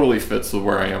it totally fits with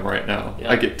where I am right now. Yeah.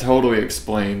 Like it totally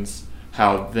explains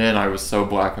how then I was so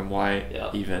black and white,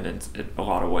 even in a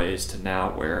lot of ways, to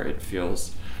now where it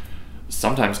feels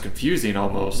sometimes confusing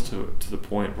almost to the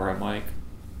point where I'm like,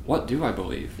 what do I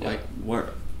believe? Yeah. Like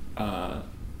what?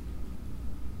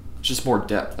 Just more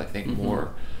depth. I think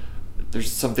more. There's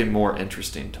something more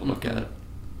interesting to look at.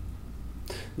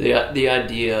 The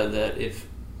idea that if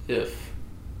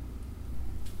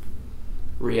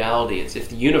reality is, if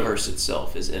the universe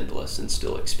itself is endless and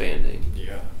still expanding,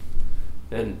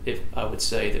 then if I would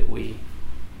say that we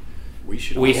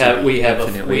have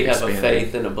a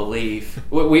faith and a belief.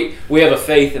 We have a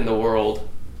faith in the world,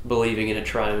 believing in a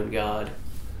triune God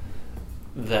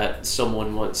that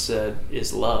someone once said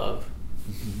is love,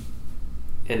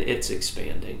 and it's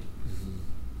expanding.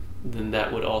 Then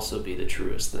that would also be the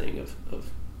truest thing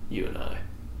of you and I.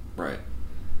 Right.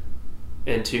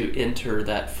 And to enter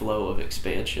that flow of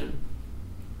expansion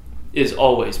is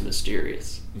always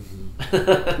mysterious.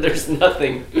 There's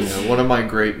nothing. One of my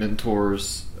great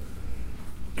mentors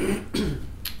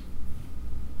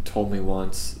told me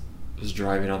once, I was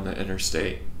driving on the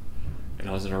interstate and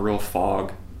I was in a real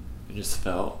fog and just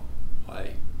felt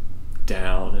like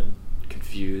down and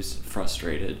confused and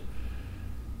frustrated.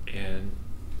 And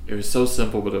it was so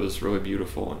simple, but it was really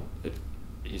beautiful. And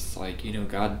he's like,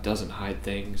 God doesn't hide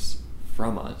things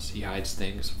from us. He hides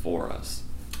things for us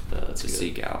to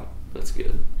seek out. That's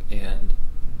good. And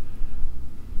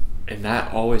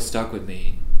that always stuck with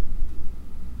me.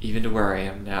 Even to where I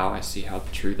am now, I see how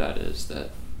true that is,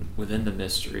 that within the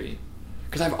mystery.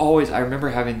 Because I remember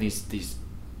having these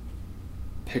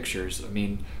pictures. I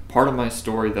mean, part of my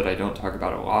story that I don't talk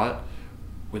about a lot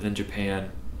within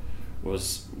Japan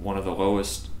was one of the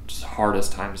lowest, just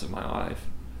hardest times of my life.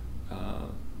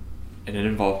 And it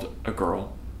involved a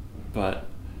girl, but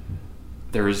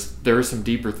there were some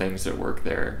deeper things at work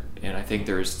there, and I think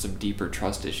there's some deeper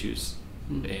trust issues,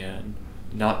 and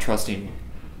not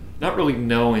really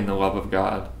knowing the love of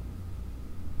God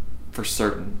for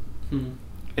certain. And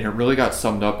it really got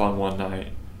summed up on one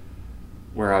night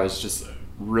where I was just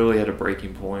really at a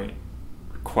breaking point,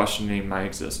 questioning my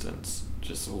existence,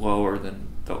 just lower than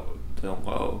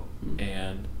low.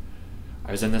 And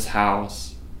I was in this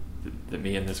house that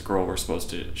me and this girl were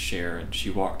supposed to share, and she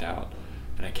walked out,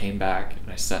 and I came back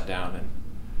and I sat down, and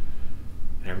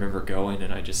I remember going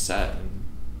and I just sat,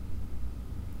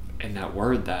 and that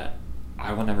word that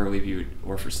I will never leave you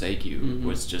or forsake you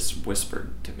was just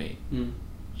whispered to me,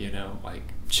 like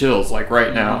chills, like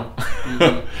right now.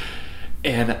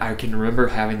 And I can remember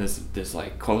having this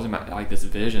like closing my, like this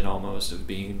vision almost of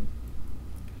being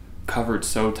covered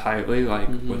so tightly, like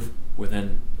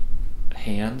within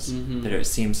hands, that it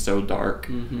seems so dark,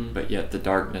 but yet the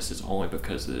darkness is only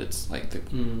because it's like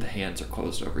the hands are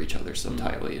closed over each other so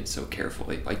tightly and so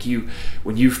carefully. Like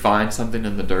when you find something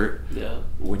in the dirt,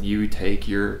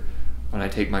 when I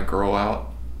take my girl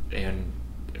out, and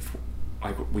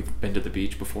we've been to the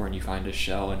beach before, and you find a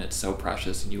shell and it's so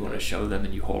precious and you want to show them,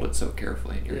 and you hold it so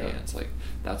carefully in your hands, like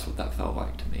that's what that felt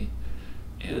like to me.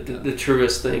 And the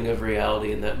truest thing of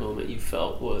reality in that moment you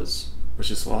felt was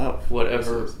just love,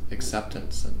 whatever,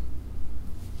 acceptance, and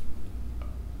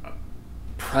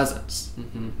presence.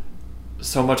 Mm-hmm.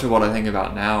 So much of what I think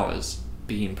about now is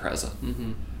being present.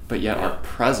 Mm-hmm. But yet Yeah. our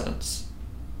presence,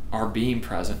 our being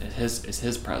present is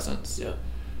his presence. Yeah.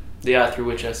 The eye through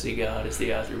which I see God is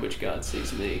the eye through which God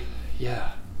sees me.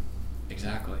 Yeah.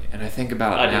 Exactly. And I think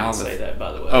about I now didn't say that,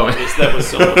 by the way. Oh. That was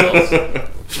someone else.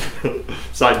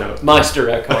 Side note. Meister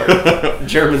Eckhart,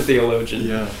 German theologian.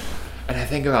 Yeah. And I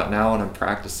think about now when I'm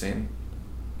practicing,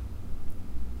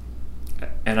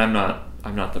 and I'm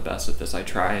not the best at this. I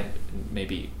try,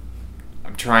 maybe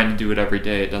I'm trying to do it every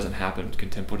day. It doesn't happen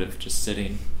contemplative, just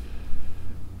sitting.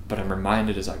 But I'm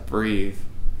reminded as I breathe,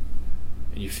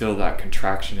 and you feel that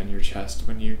contraction in your chest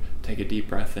when you take a deep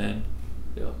breath in.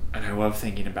 Yeah. And I love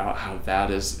thinking about how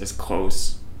that is as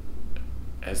close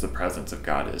as the presence of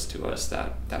God is to us.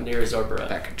 That Near as our breath.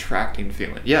 That contracting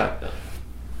feeling. Yeah.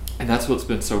 And that's what's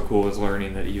been so cool, is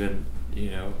learning that even,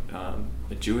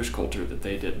 the Jewish culture, that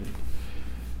they didn't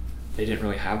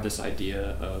really have this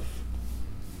idea of,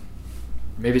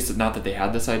 maybe it's not that they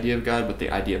had this idea of God, but the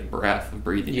idea of breath, of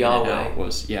breathing Yahweh. in and out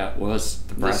was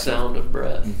the breath. The sound of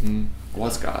breath. Mm-hmm,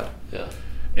 was God. Yeah.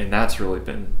 And that's really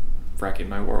been wrecking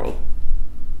my world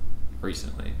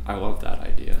recently. I love that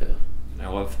idea. Yeah.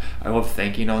 And I love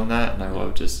thinking on that, and I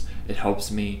love just, it helps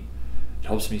me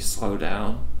slow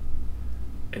down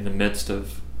in the midst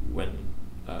of when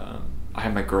I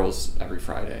have my girls every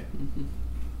Friday. Mm-hmm.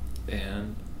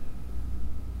 And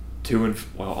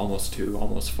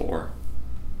almost 4.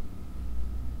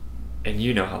 And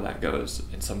you know how that goes,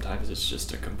 and sometimes it's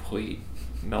just a complete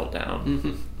meltdown.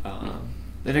 Mm-hmm.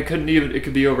 And it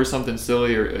could be over something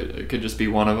silly, or it could just be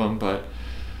one of them, but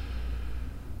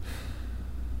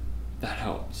that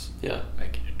helps. Yeah.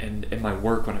 Like, and in my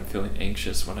work, when I'm feeling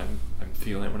anxious, when I'm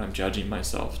judging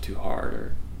myself too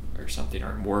hard, or something, or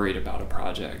I'm worried about a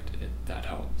project, that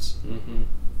helps. Mm-hmm.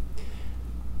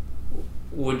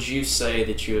 Would you say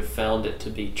that you have found it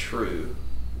to be true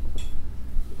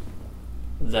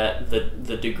that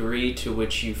the degree to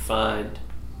which you find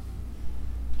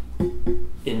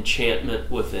enchantment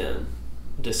within,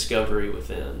 discovery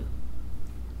within,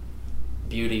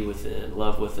 beauty within,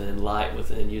 love within, light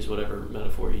within, use whatever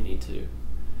metaphor you need to,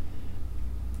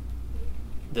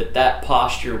 that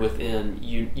posture within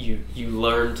you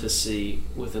learn to see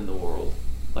within the world?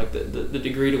 Like the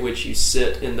degree to which you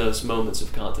sit in those moments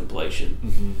of contemplation,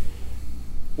 Mm-hmm.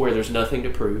 where there's nothing to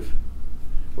prove,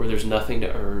 where there's nothing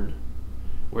to earn,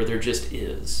 where there just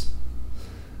is,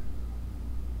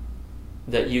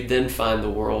 that you then find the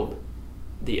world,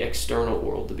 the external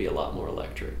world, to be a lot more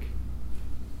electric.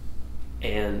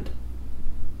 And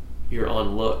you're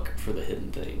on look for the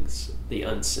hidden things, the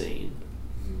unseen,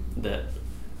 that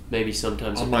maybe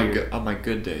sometimes on my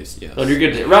good days, yes. On your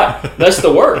good day, right? That's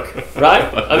the work,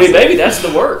 right? I mean, maybe that's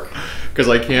the work. Because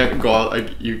I can't go out,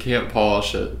 like, you can't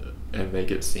polish it and make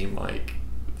it seem like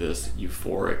this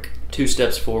euphoric. 2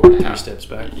 steps forward, 3 steps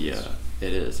backwards. Yeah,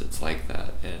 it is. It's like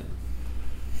that. And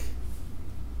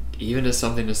even as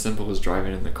something as simple as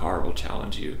driving in the car will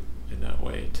challenge you in that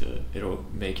way. It'll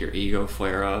make your ego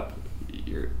flare up,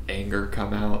 your anger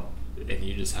come out, and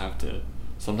you just have to.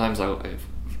 Sometimes I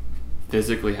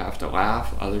physically have to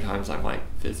laugh. Other times I'm like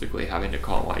physically having to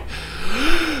call, like,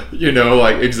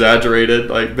 like exaggerated,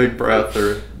 like big breath,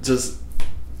 or just,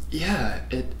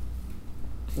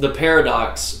 The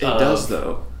paradox. It does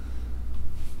though.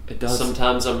 It does.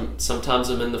 Sometimes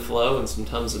I'm in the flow, and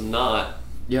sometimes I'm not.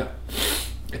 Yeah.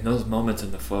 And those moments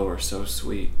in the flow are so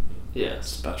sweet. Yes.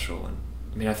 Special. And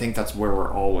I mean, I think that's where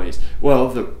we're always. Well,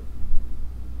 the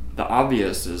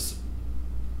obvious is,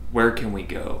 where can we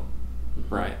go?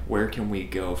 Right? Where can we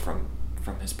go from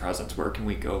his presence? Where can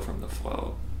we go from the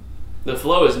flow? The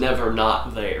flow is never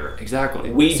not there. Exactly.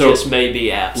 We just may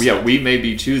be absent. Yeah, we may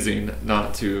be choosing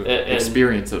not to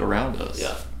experience it around us.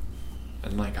 Yeah.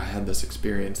 And like, I had this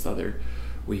experience the other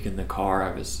week in the car.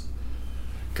 I was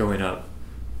going up.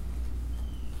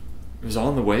 It was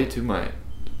on the way to my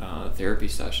therapy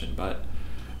session, but,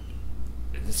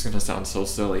 and this is going to sound so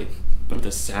silly, but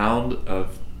the sound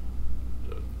of,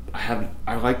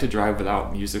 I like to drive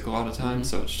without music a lot of times,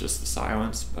 so it's just the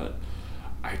silence, but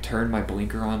I turned my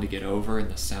blinker on to get over, and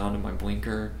the sound of my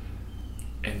blinker,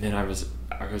 and then I was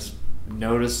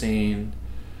noticing,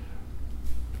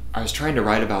 I was trying to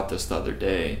write about this the other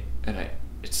day, and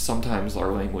it's sometimes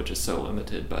our language is so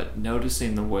limited, but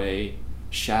noticing the way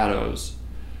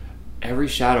every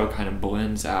shadow kind of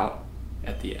blends out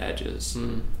at the edges.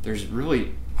 There's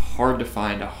really hard to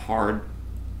find a hard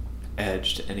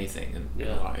edge to anything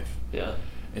in life. Yeah.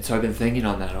 And so I've been thinking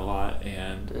on that a lot,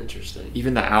 and interesting.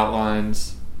 Even the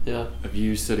outlines Yeah. of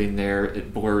you sitting there,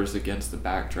 it blurs against the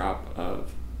backdrop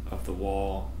of the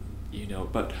wall,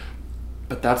 but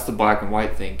But that's the black and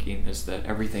white thinking, is that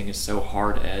everything is so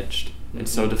hard-edged and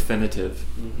so definitive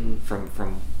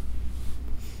from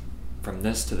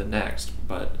this to the next.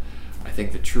 But I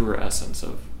think the truer essence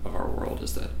of our world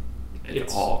is that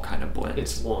it's all kind of blends.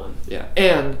 It's one. Yeah.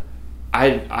 And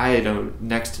I know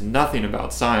next to nothing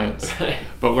about science,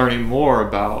 but learning more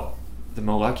about the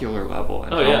molecular level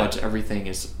and how much everything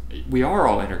is, we are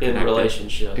all interconnected. In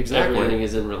relationship. Exactly. Everything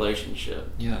is in relationship.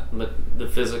 Yeah. But the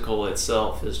physical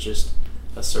itself is just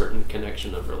a certain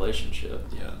connection of relationship.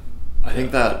 Yeah. I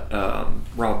think that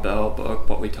Rob Bell book,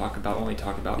 What We Talk About When We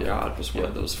Talk About God, was one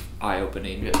of those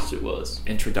eye-opening Yes, it was.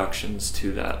 introductions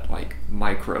to that like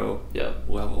micro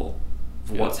level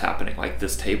of what's happening, like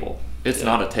this table. It's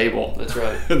not a table. That's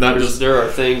right. And that just, there are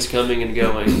things coming and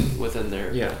going within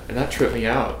there. Yeah, and that tripped me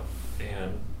out.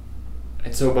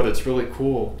 And so, but it's really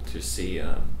cool to see.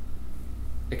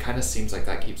 It kind of seems like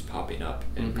that keeps popping up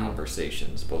in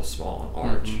conversations, both small and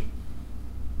large.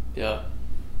 Yeah,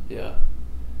 yeah.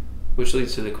 Which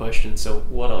leads to the question: so,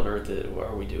 what on earth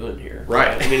are we doing here?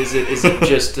 Right. I mean, is it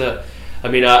just? I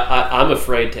mean, I'm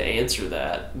afraid to answer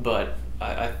that, but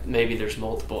I maybe there's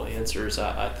multiple answers.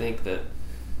 I think that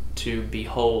to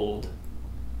behold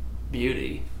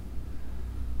beauty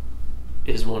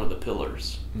is one of the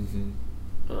pillars.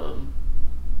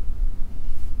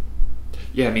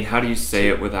 Yeah, I mean, how do you say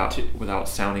it without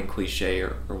sounding cliche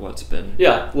or what's been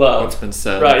love. what's been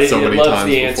said right? so many love's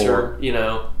times the before?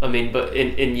 answer, I mean, but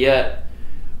and yet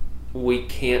we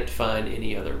can't find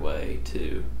any other way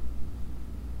to.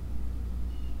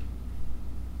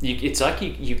 It's like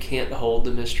you can't hold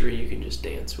the mystery; you can just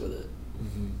dance with it.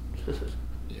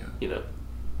 Yeah.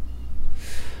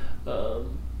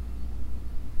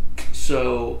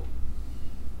 So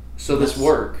this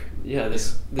work,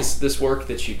 this work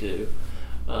that you do,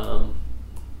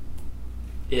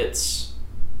 it's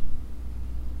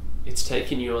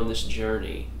taking you on this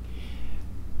journey.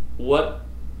 What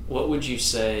would you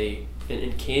say,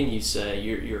 and can you say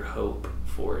your hope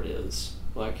for it is?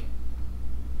 Like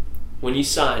when you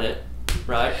sign it,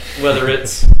 right? Whether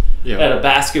it's at a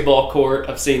basketball court,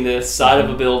 I've seen this, side of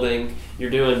a building,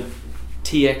 you're doing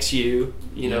TXU,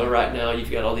 right now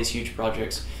you've got all these huge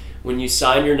projects. When you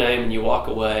sign your name and you walk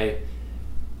away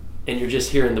and you're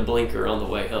just hearing the blinker on the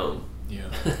way home.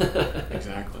 Yeah,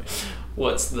 exactly.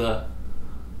 What's the...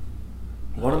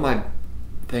 One of my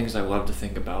things I love to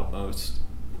think about most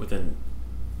within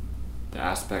the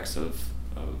aspects of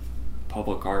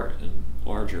public art and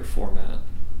larger format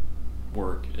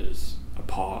work is a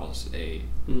pause, a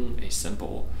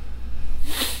simple...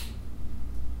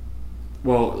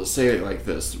 Well, let's say it like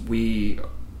this. We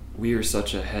are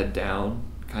such a head down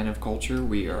kind of culture.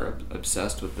 We are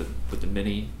obsessed with the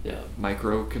mini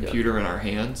micro computer in our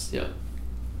hands. Yeah.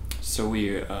 So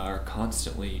we are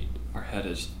constantly, our head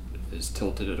is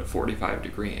tilted at a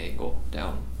 45-degree angle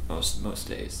down most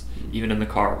days, even in the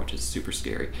car, which is super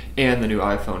scary. And the new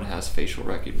iPhone has facial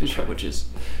recognition, which is...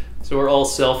 So we're all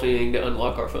selfieing to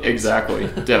unlock our phones. Exactly.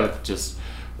 Just,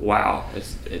 wow.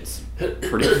 It's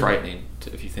pretty frightening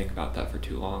if you think about that for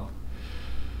too long.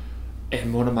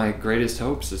 And one of my greatest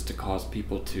hopes is to cause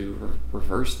people to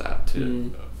reverse that,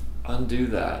 to undo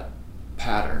that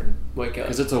pattern. Wake up.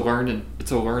 Because it's a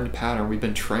learned pattern. We've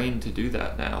been trained to do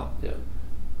that now. Yeah.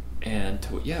 And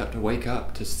to wake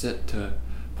up, to sit, to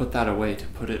put that away, to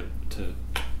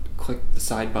click the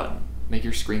side button, make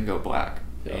your screen go black,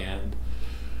 and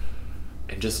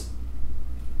just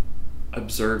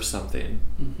observe something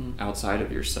outside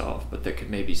of yourself, but that could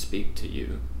maybe speak to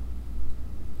you.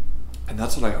 And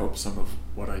that's what I hope some of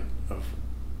what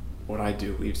I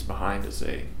do leaves behind is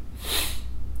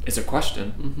a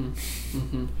question.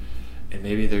 And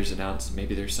maybe there's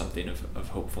maybe there's something of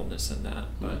hopefulness in that,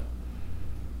 but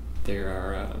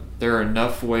there are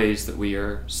enough ways that we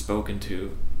are spoken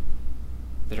to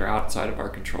that are outside of our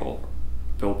control.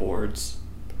 Billboards,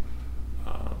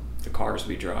 the cars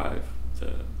we drive,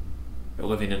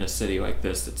 living in a city like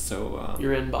this that's so...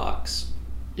 your inbox.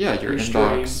 Yeah, your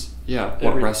inbox. Stream. Yeah,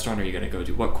 what restaurant are you going to go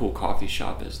to? What cool coffee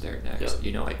shop is there next?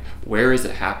 Yeah. Like, where is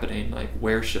it happening? Like,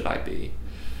 where should I be?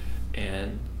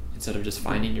 And instead of just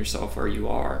finding yourself where you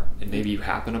are, and maybe you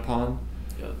happen upon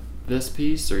this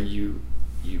piece, or you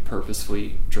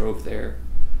purposefully drove there,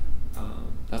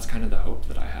 that's kind of the hope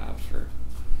that I have for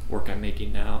work I'm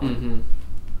making now and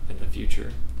in the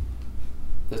future.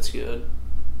 That's good.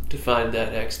 To find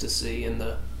that ecstasy in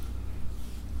the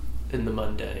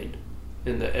mundane,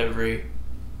 in the every...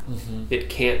 It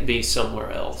can't be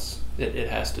somewhere else. It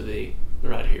has to be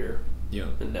right here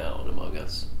and now and among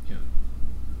us. Yeah.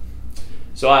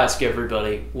 So I ask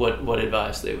everybody what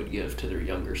advice they would give to their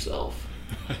younger self.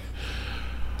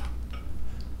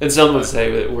 And some would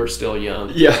say that we're still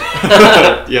young. Yeah.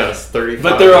 Yes, 35.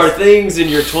 But there are things in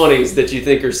your 20s that you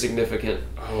think are significant.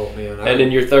 Oh man. And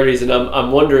in your 30s, and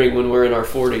I'm wondering when we're in our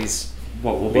 40s,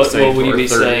 what will what will we be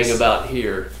saying about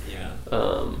here? Yeah.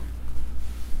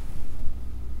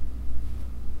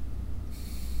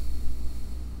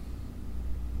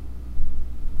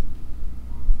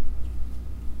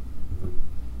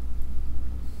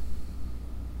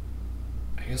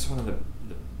 I guess one of the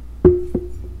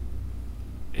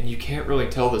and you can't really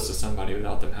tell this to somebody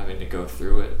without them having to go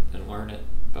through it and learn it,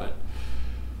 but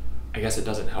I guess it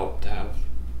doesn't help to have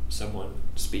someone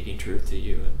speaking truth to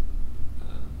you, and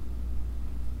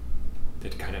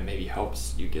that kind of maybe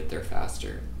helps you get there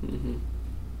faster. Mm-hmm.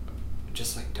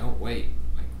 Just like, don't wait.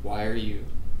 Like, why are you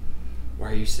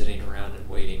sitting around and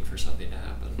waiting for something to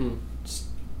happen?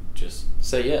 Just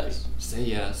say yes. Say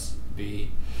yes.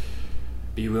 Be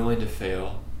willing to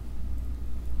fail.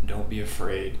 Don't be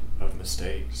afraid of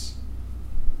mistakes.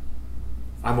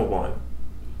 I'm a 1.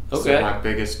 Okay. So my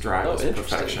biggest drive is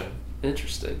perfection.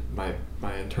 Interesting. My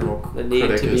internal the need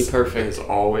critic to be perfect is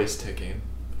always ticking.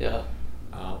 Yeah.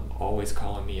 Always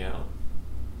calling me out,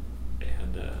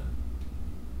 and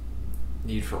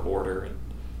need for order, and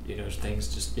things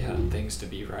things to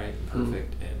be right and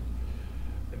perfect.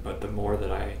 But the more that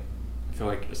I feel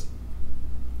like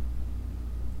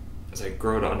as I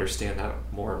grow to understand that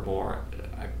more and more,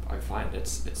 I find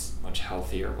it's much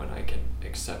healthier when I can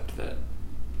accept that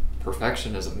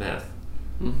perfection is a myth.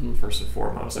 Mm-hmm. First and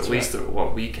foremost. That's at least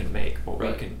what we can make, what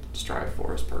right. we can strive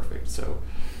for is perfect. So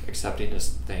accepting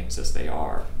things as they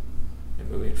are and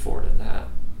moving forward in that.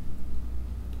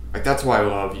 Like, that's why I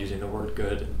love using the word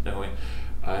good and knowing.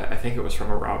 I think it was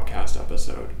from a Robcast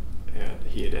episode, and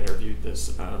he had interviewed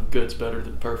this. Good's better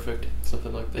than perfect,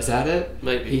 something like that. Is that it?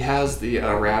 Maybe. He has the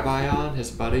rabbi on, his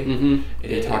buddy, mm-hmm.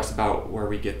 and he talks about where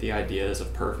we get the ideas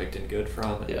of perfect and good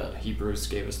from. And yeah. Hebrews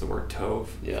gave us the word tov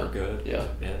for good,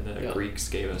 and the Greeks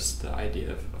gave us the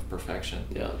idea of perfection.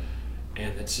 Yeah.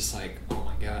 And it's just like, oh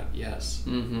my God, yes,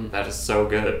 mm-hmm. that is so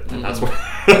good, and that's what.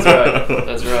 That's right.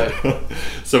 That's right.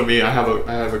 So I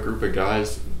have a group of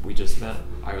guys. We just met.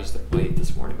 I was late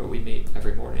this morning, but we meet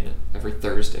every morning, every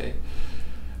Thursday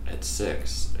at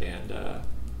 6, and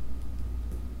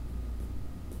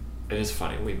it is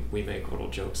funny. We make little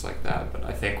jokes like that, but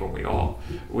I think when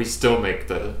we still make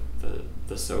the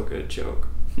so good joke,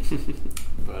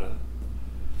 but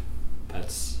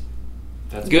that's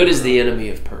good is the enemy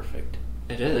of perfect.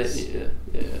 It is. Yeah.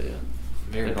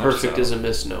 Very and much perfect so. is a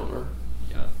misnomer.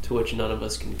 Yeah. To which none of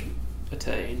us can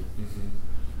attain.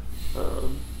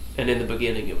 Mm-hmm. And in the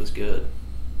beginning, it was good.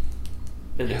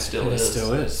 And it still is. It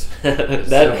still is.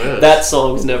 That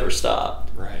song's never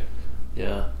stopped. Right.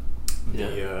 Yeah.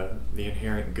 The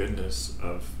inherent goodness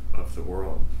of the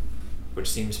world, which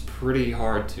seems pretty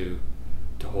hard to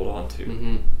hold on to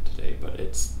mm-hmm. today, but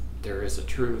there is a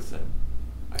truth, and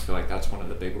I feel like that's one of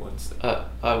the big ones.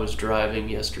 I was driving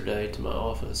yesterday to my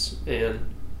office,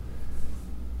 and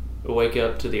I wake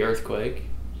up to the earthquake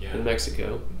in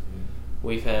Mexico. Mm-hmm.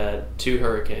 We've had 2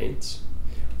 hurricanes.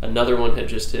 Another one had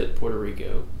just hit Puerto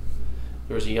Rico.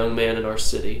 There was a young man in our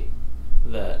city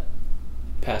that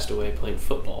passed away playing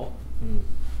football.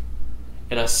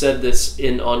 And I said this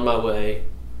on my way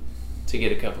to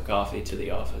get a cup of coffee to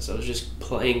the office. I was just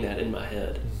playing that in my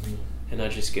head. Mm-hmm. And I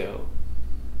just go,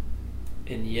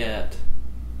 and yet,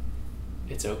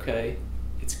 it's okay.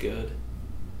 It's good.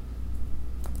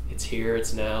 It's here.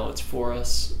 It's now. It's for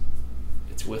us.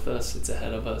 It's with us. It's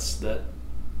ahead of us. That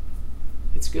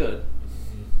it's good.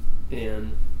 Mm-hmm.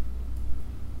 And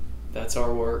that's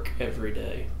our work every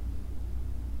day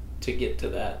to get to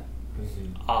that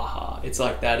mm-hmm. aha. It's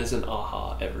like that is an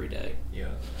aha every day.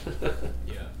 Yeah.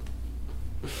 Yeah.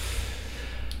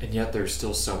 And yet there's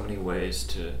still so many ways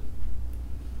to...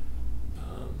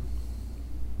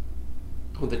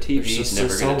 well, the TV's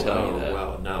never going to tell you that.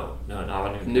 Well, no,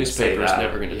 not even newspaper's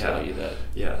never going to tell you that.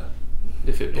 Yeah.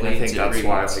 If it bleeds, and I think that's reads.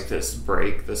 why like this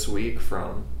break this week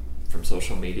from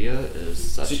social media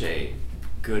is such a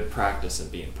good practice in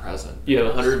being present. You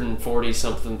have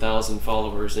 140-something thousand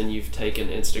followers, and you've taken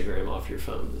Instagram off your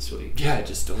phone this week. Yeah, I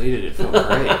just deleted it. It felt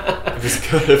great. It was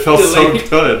good. It felt so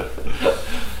good.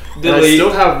 And I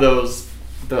still have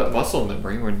the muscle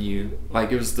memory when you,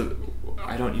 like, it was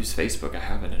I don't use Facebook. I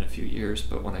haven't in a few years,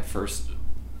 but when I first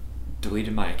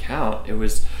deleted my account, it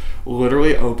was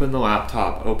literally open the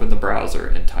laptop, open the browser,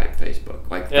 and type Facebook.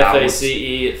 Like FACE,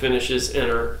 it finishes,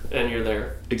 enter, and you're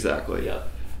there. Exactly. Yeah.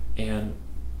 And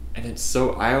it's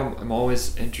so, I'm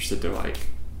always interested to, like,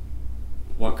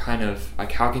 what kind of,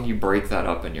 like, how can you break that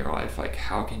up in your life? Like,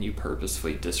 how can you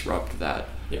purposefully disrupt that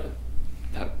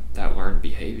that learned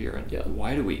behavior? And yeah.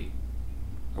 why do we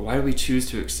Why do we choose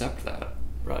to accept that?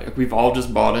 Right. Like, we've all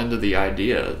just bought into the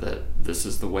idea that this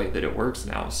is the way that it works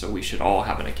now, so we should all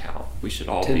have an account. We should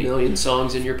all 10 be... million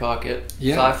songs in your pocket.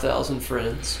 Yeah. 5,000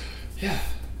 friends. Yeah.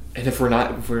 And if we're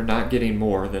not getting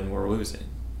more, then we're losing.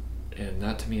 And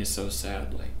that to me is so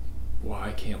sad. Like,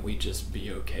 why can't we just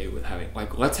be okay with having,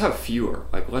 like, let's have fewer.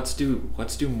 Like, let's do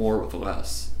more with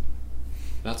less.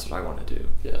 That's what I want to do.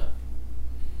 Yeah.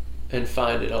 And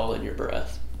find it all in your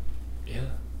breath. Yeah.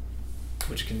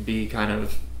 Which can be kind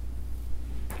of,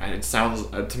 and it sounds,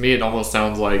 to me it almost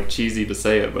sounds like cheesy to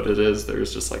say it, but it is.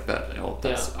 There's just like that.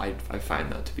 That's, I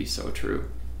find that to be so true.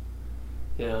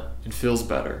 Yeah. It feels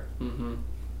better. Mm-hmm.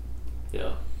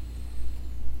 Yeah.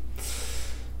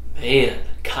 Man,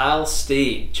 Kyle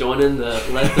Steed joining the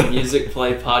Let the Music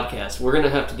Play podcast. We're going to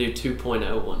have to do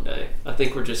 2.0 one day. I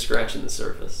think we're just scratching the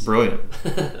surface. Brilliant. I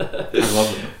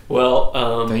love it.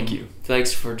 Well, thank you.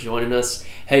 Thanks for joining us.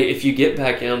 Hey, if you get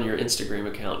back on your Instagram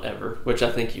account ever, which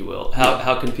I think you will,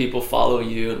 how can people follow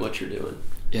you and what you're doing?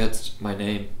 Yeah, it's my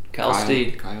name. Kyle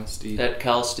Steed. Kyle Steed. At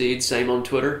Kyle Steed. Same on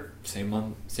Twitter? Same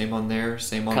on there.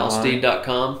 Same on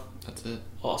KyleSteed.com. That's it.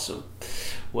 Awesome.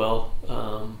 Well,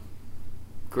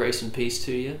 grace and peace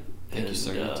to you. Thank you,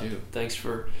 sir. You too. Thanks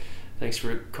for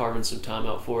carving some time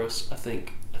out for us. I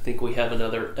think we have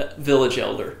another village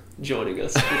elder joining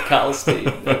us with Kyle Steed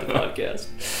at the podcast.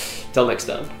 Till next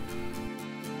time.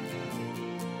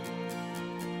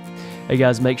 Hey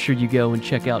guys, make sure you go and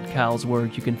check out Kyle's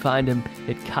work. You can find him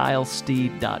at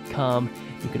KyleSteed.com.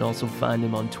 You can also find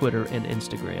him on Twitter and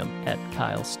Instagram at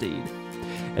Kyle Steed.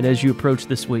 And as you approach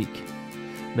this week,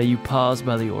 may you pause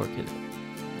by the orchid,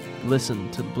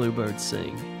 listen to the bluebirds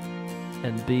sing,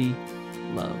 and be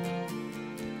loved.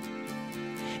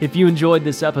 If you enjoyed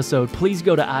this episode, please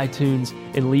go to iTunes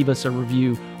and leave us a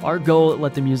review. Our goal at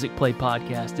Let the Music Play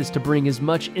podcast is to bring as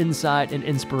much insight and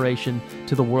inspiration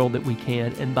to the world that we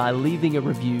can, and by leaving a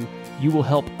review, you will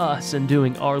help us in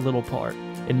doing our little part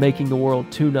in making the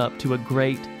world tune up to a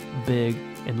great, big,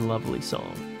 and lovely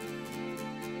song.